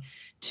should,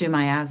 to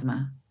my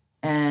asthma,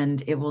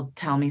 and it will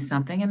tell me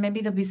something, and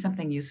maybe there'll be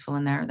something useful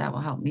in there that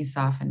will help me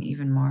soften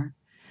even more.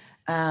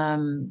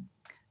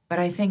 But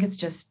I think it's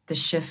just the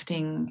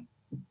shifting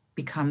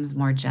becomes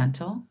more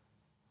gentle,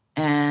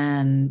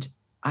 and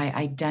I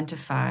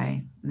identify,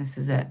 and this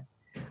is it,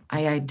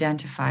 I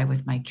identify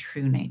with my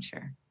true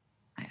nature.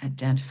 I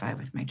identify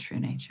with my true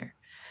nature,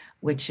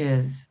 which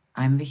is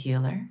I'm the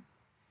healer.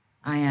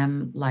 I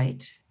am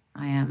light.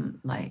 I am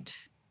light.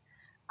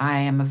 I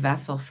am a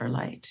vessel for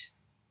light.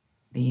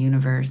 The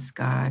universe,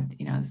 God,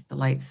 is the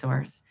light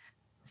source.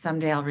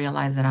 Someday I'll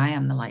realize that I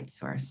am the light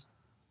source.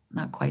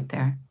 Not quite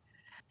there.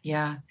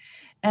 Yeah.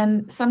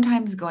 And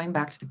sometimes going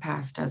back to the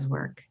past does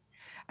work.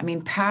 I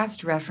mean,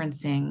 past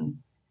referencing,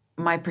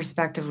 my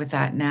perspective with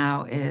that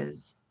now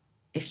is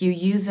if you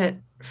use it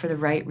for the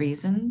right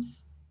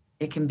reasons,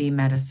 it can be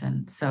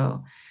medicine.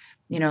 So,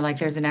 like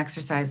there's an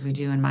exercise we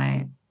do in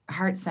my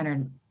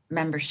heart-centered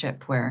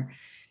membership where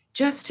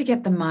just to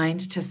get the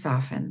mind to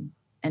soften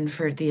and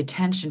for the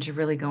attention to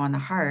really go on the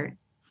heart,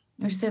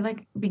 I would say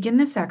like begin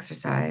this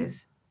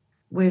exercise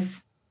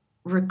with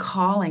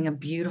recalling a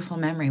beautiful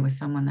memory with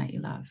someone that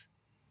you love.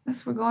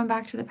 Thus, we're going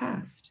back to the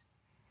past.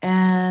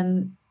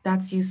 And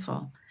that's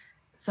useful.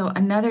 So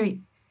another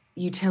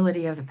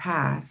utility of the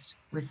past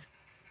with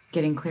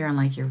getting clear on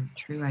like your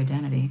true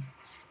identity,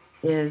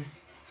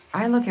 is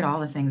I look at all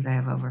the things I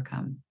have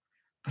overcome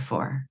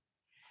before,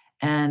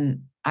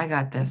 and I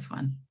got this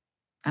one,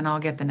 and I'll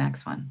get the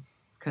next one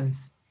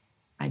because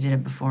I did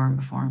it before and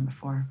before and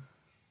before.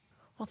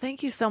 Well,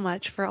 thank you so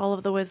much for all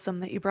of the wisdom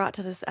that you brought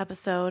to this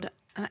episode.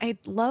 And I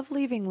love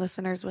leaving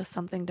listeners with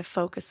something to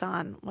focus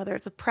on, whether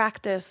it's a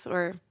practice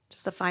or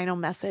just a final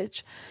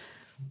message,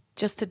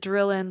 just to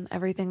drill in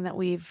everything that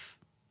we've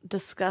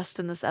discussed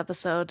in this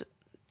episode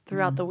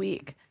throughout the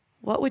week.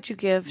 What would you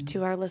give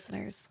to our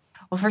listeners?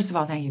 Well, first of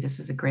all, thank you. This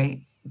was a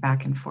great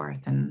back and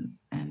forth, and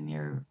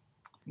you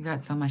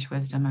got so much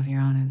wisdom of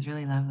your own. It was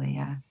really lovely.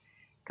 Yeah.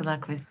 Good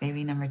luck with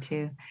baby number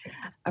 2.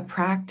 A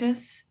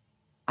practice,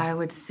 I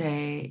would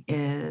say,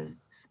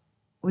 is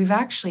we've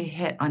actually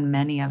hit on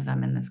many of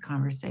them in this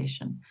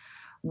conversation.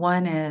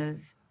 One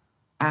is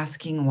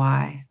asking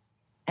why.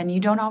 And you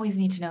don't always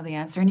need to know the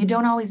answer, and you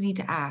don't always need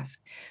to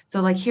ask.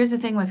 So like, here's the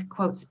thing with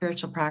quote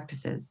spiritual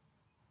practices.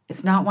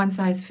 It's not one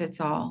size fits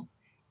all.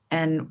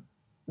 And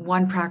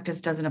one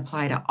practice doesn't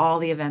apply to all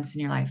the events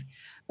in your life.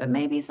 But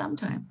maybe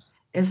sometimes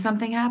if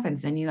something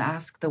happens and you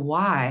ask the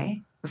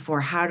why before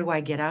how do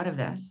I get out of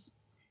this,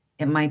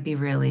 it might be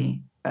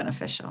really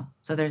beneficial.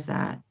 So there's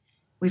that.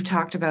 We've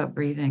talked about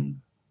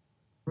breathing.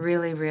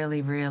 Really,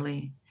 really,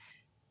 really.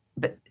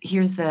 But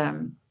here's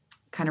the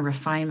kind of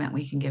refinement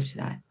we can give to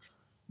that.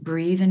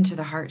 Breathe into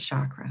the heart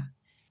chakra.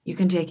 You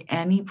can take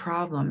any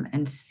problem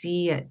and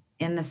see it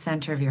in the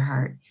center of your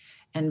heart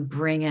and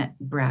bring it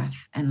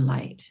breath and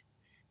light.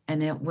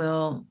 And it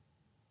will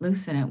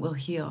loosen, it will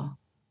heal.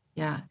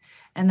 Yeah.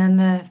 And then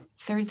the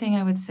third thing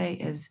I would say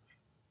is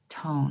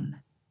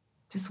tone.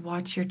 Just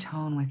watch your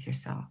tone with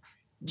yourself.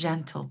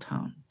 Gentle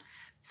tone.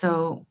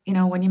 So,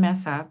 when you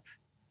mess up,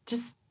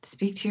 just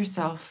speak to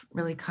yourself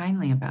really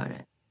kindly about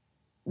it.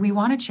 We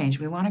want to change.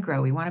 We want to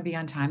grow. We want to be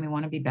on time. We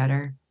want to be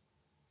better.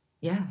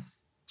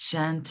 Yes.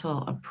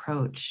 Gentle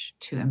approach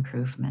to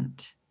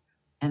improvement.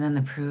 And then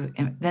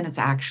it's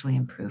actually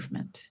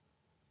improvement.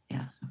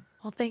 Yeah.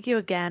 Well, thank you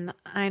again.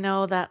 I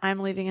know that I'm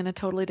leaving in a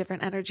totally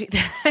different energy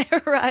than I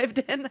arrived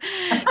in.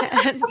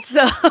 And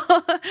so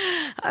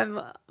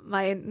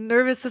my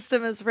nervous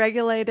system is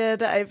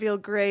regulated. I feel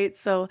great.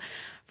 So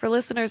for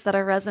listeners that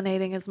are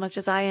resonating as much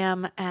as I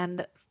am,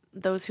 and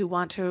those who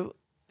want to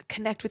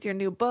connect with your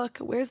new book,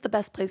 where's the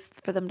best place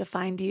for them to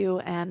find you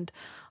and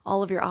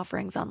all of your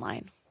offerings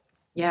online?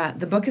 Yeah,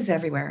 the book is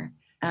everywhere.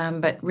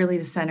 But really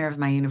the center of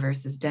my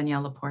universe is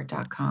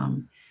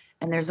DanielleLaPorte.com.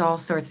 And there's all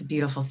sorts of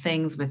beautiful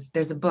things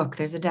there's a book,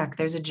 there's a deck,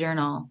 there's a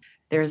journal,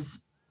 there's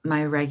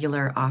my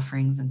regular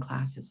offerings and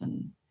classes,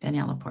 and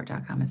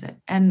DanielleLaPorte.com is it.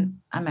 And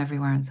I'm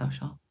everywhere on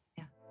social.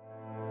 Yeah.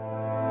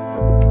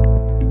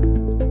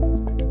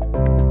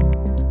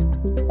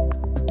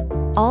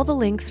 All the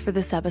links for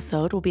this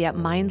episode will be at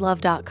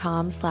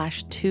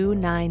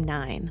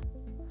mindlove.com/299.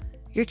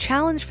 Your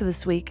challenge for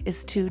this week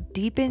is to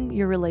deepen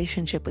your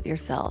relationship with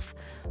yourself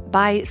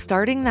by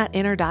starting that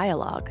inner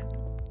dialogue.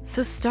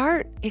 So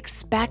start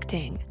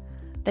expecting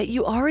that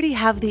you already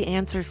have the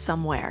answers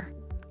somewhere.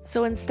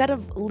 So instead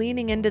of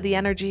leaning into the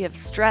energy of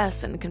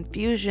stress and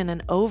confusion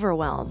and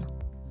overwhelm,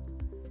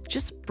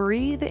 just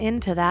breathe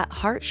into that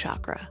heart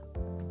chakra.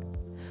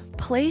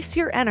 Place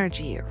your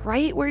energy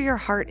right where your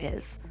heart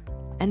is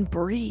and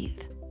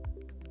breathe.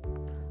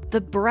 The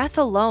breath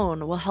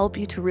alone will help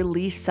you to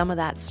release some of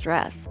that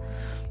stress.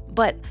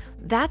 But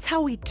that's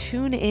how we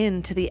tune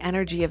in to the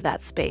energy of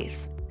that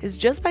space, is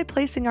just by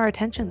placing our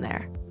attention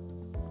there.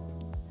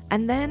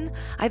 And then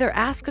either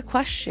ask a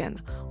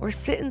question or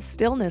sit in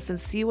stillness and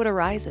see what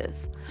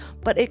arises.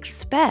 But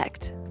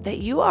expect that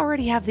you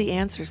already have the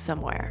answers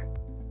somewhere.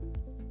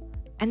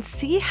 And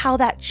see how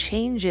that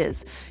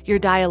changes your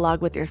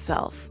dialogue with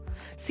yourself.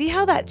 See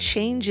how that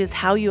changes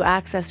how you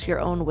access your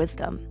own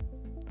wisdom.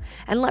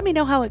 And let me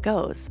know how it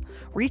goes.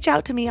 Reach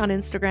out to me on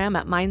Instagram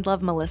at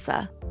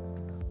mindlovemelissa.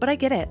 But I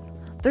get it.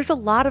 There's a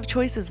lot of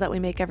choices that we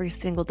make every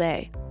single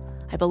day.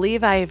 I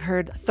believe I've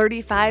heard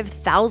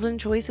 35,000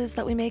 choices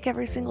that we make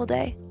every single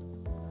day.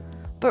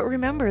 But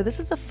remember,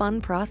 this is a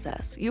fun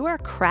process. You are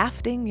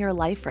crafting your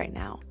life right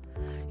now.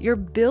 You're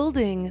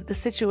building the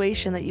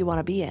situation that you want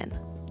to be in.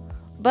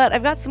 But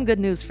I've got some good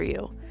news for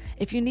you.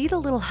 If you need a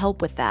little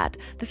help with that,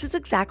 this is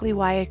exactly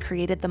why I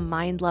created the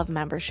Mind Love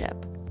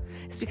membership.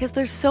 It's because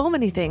there's so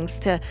many things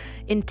to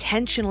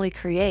intentionally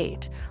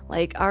create,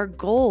 like our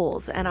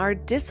goals and our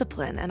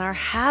discipline and our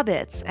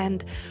habits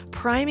and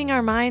priming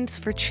our minds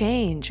for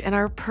change and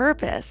our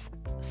purpose.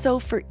 So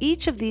for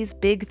each of these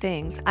big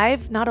things,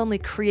 I've not only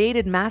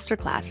created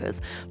masterclasses,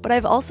 but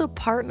I've also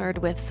partnered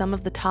with some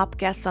of the top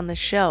guests on the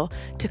show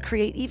to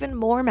create even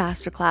more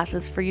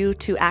masterclasses for you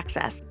to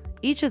access.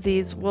 Each of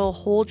these will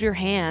hold your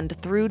hand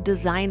through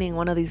designing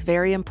one of these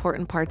very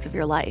important parts of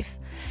your life.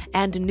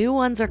 And new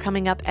ones are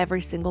coming up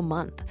every single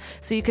month.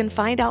 So you can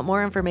find out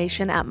more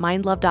information at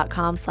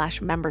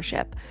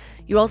mindlove.com/membership.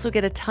 You also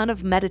get a ton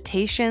of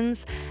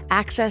meditations,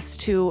 access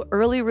to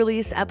early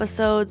release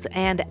episodes,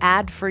 and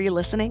ad-free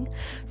listening.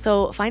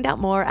 So find out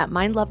more at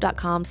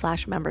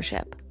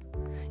mindlove.com/membership.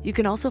 You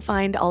can also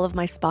find all of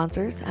my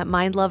sponsors at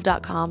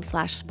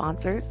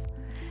mindlove.com/sponsors.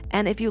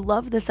 And if you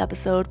love this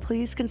episode,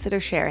 please consider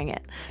sharing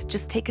it.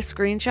 Just take a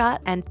screenshot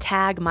and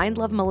tag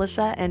Mindlove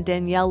Melissa and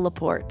Danielle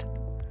LaPorte.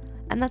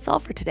 And that's all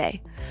for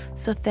today.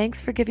 So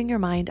thanks for giving your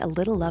mind a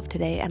little love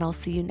today, and I'll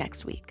see you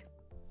next week.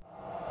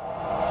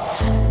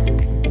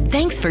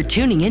 Thanks for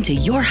tuning into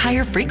Your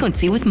Higher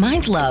Frequency with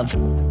Mind Love.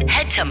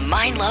 Head to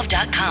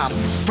mindlove.com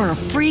for a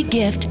free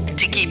gift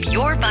to keep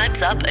your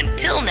vibes up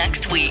until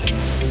next week.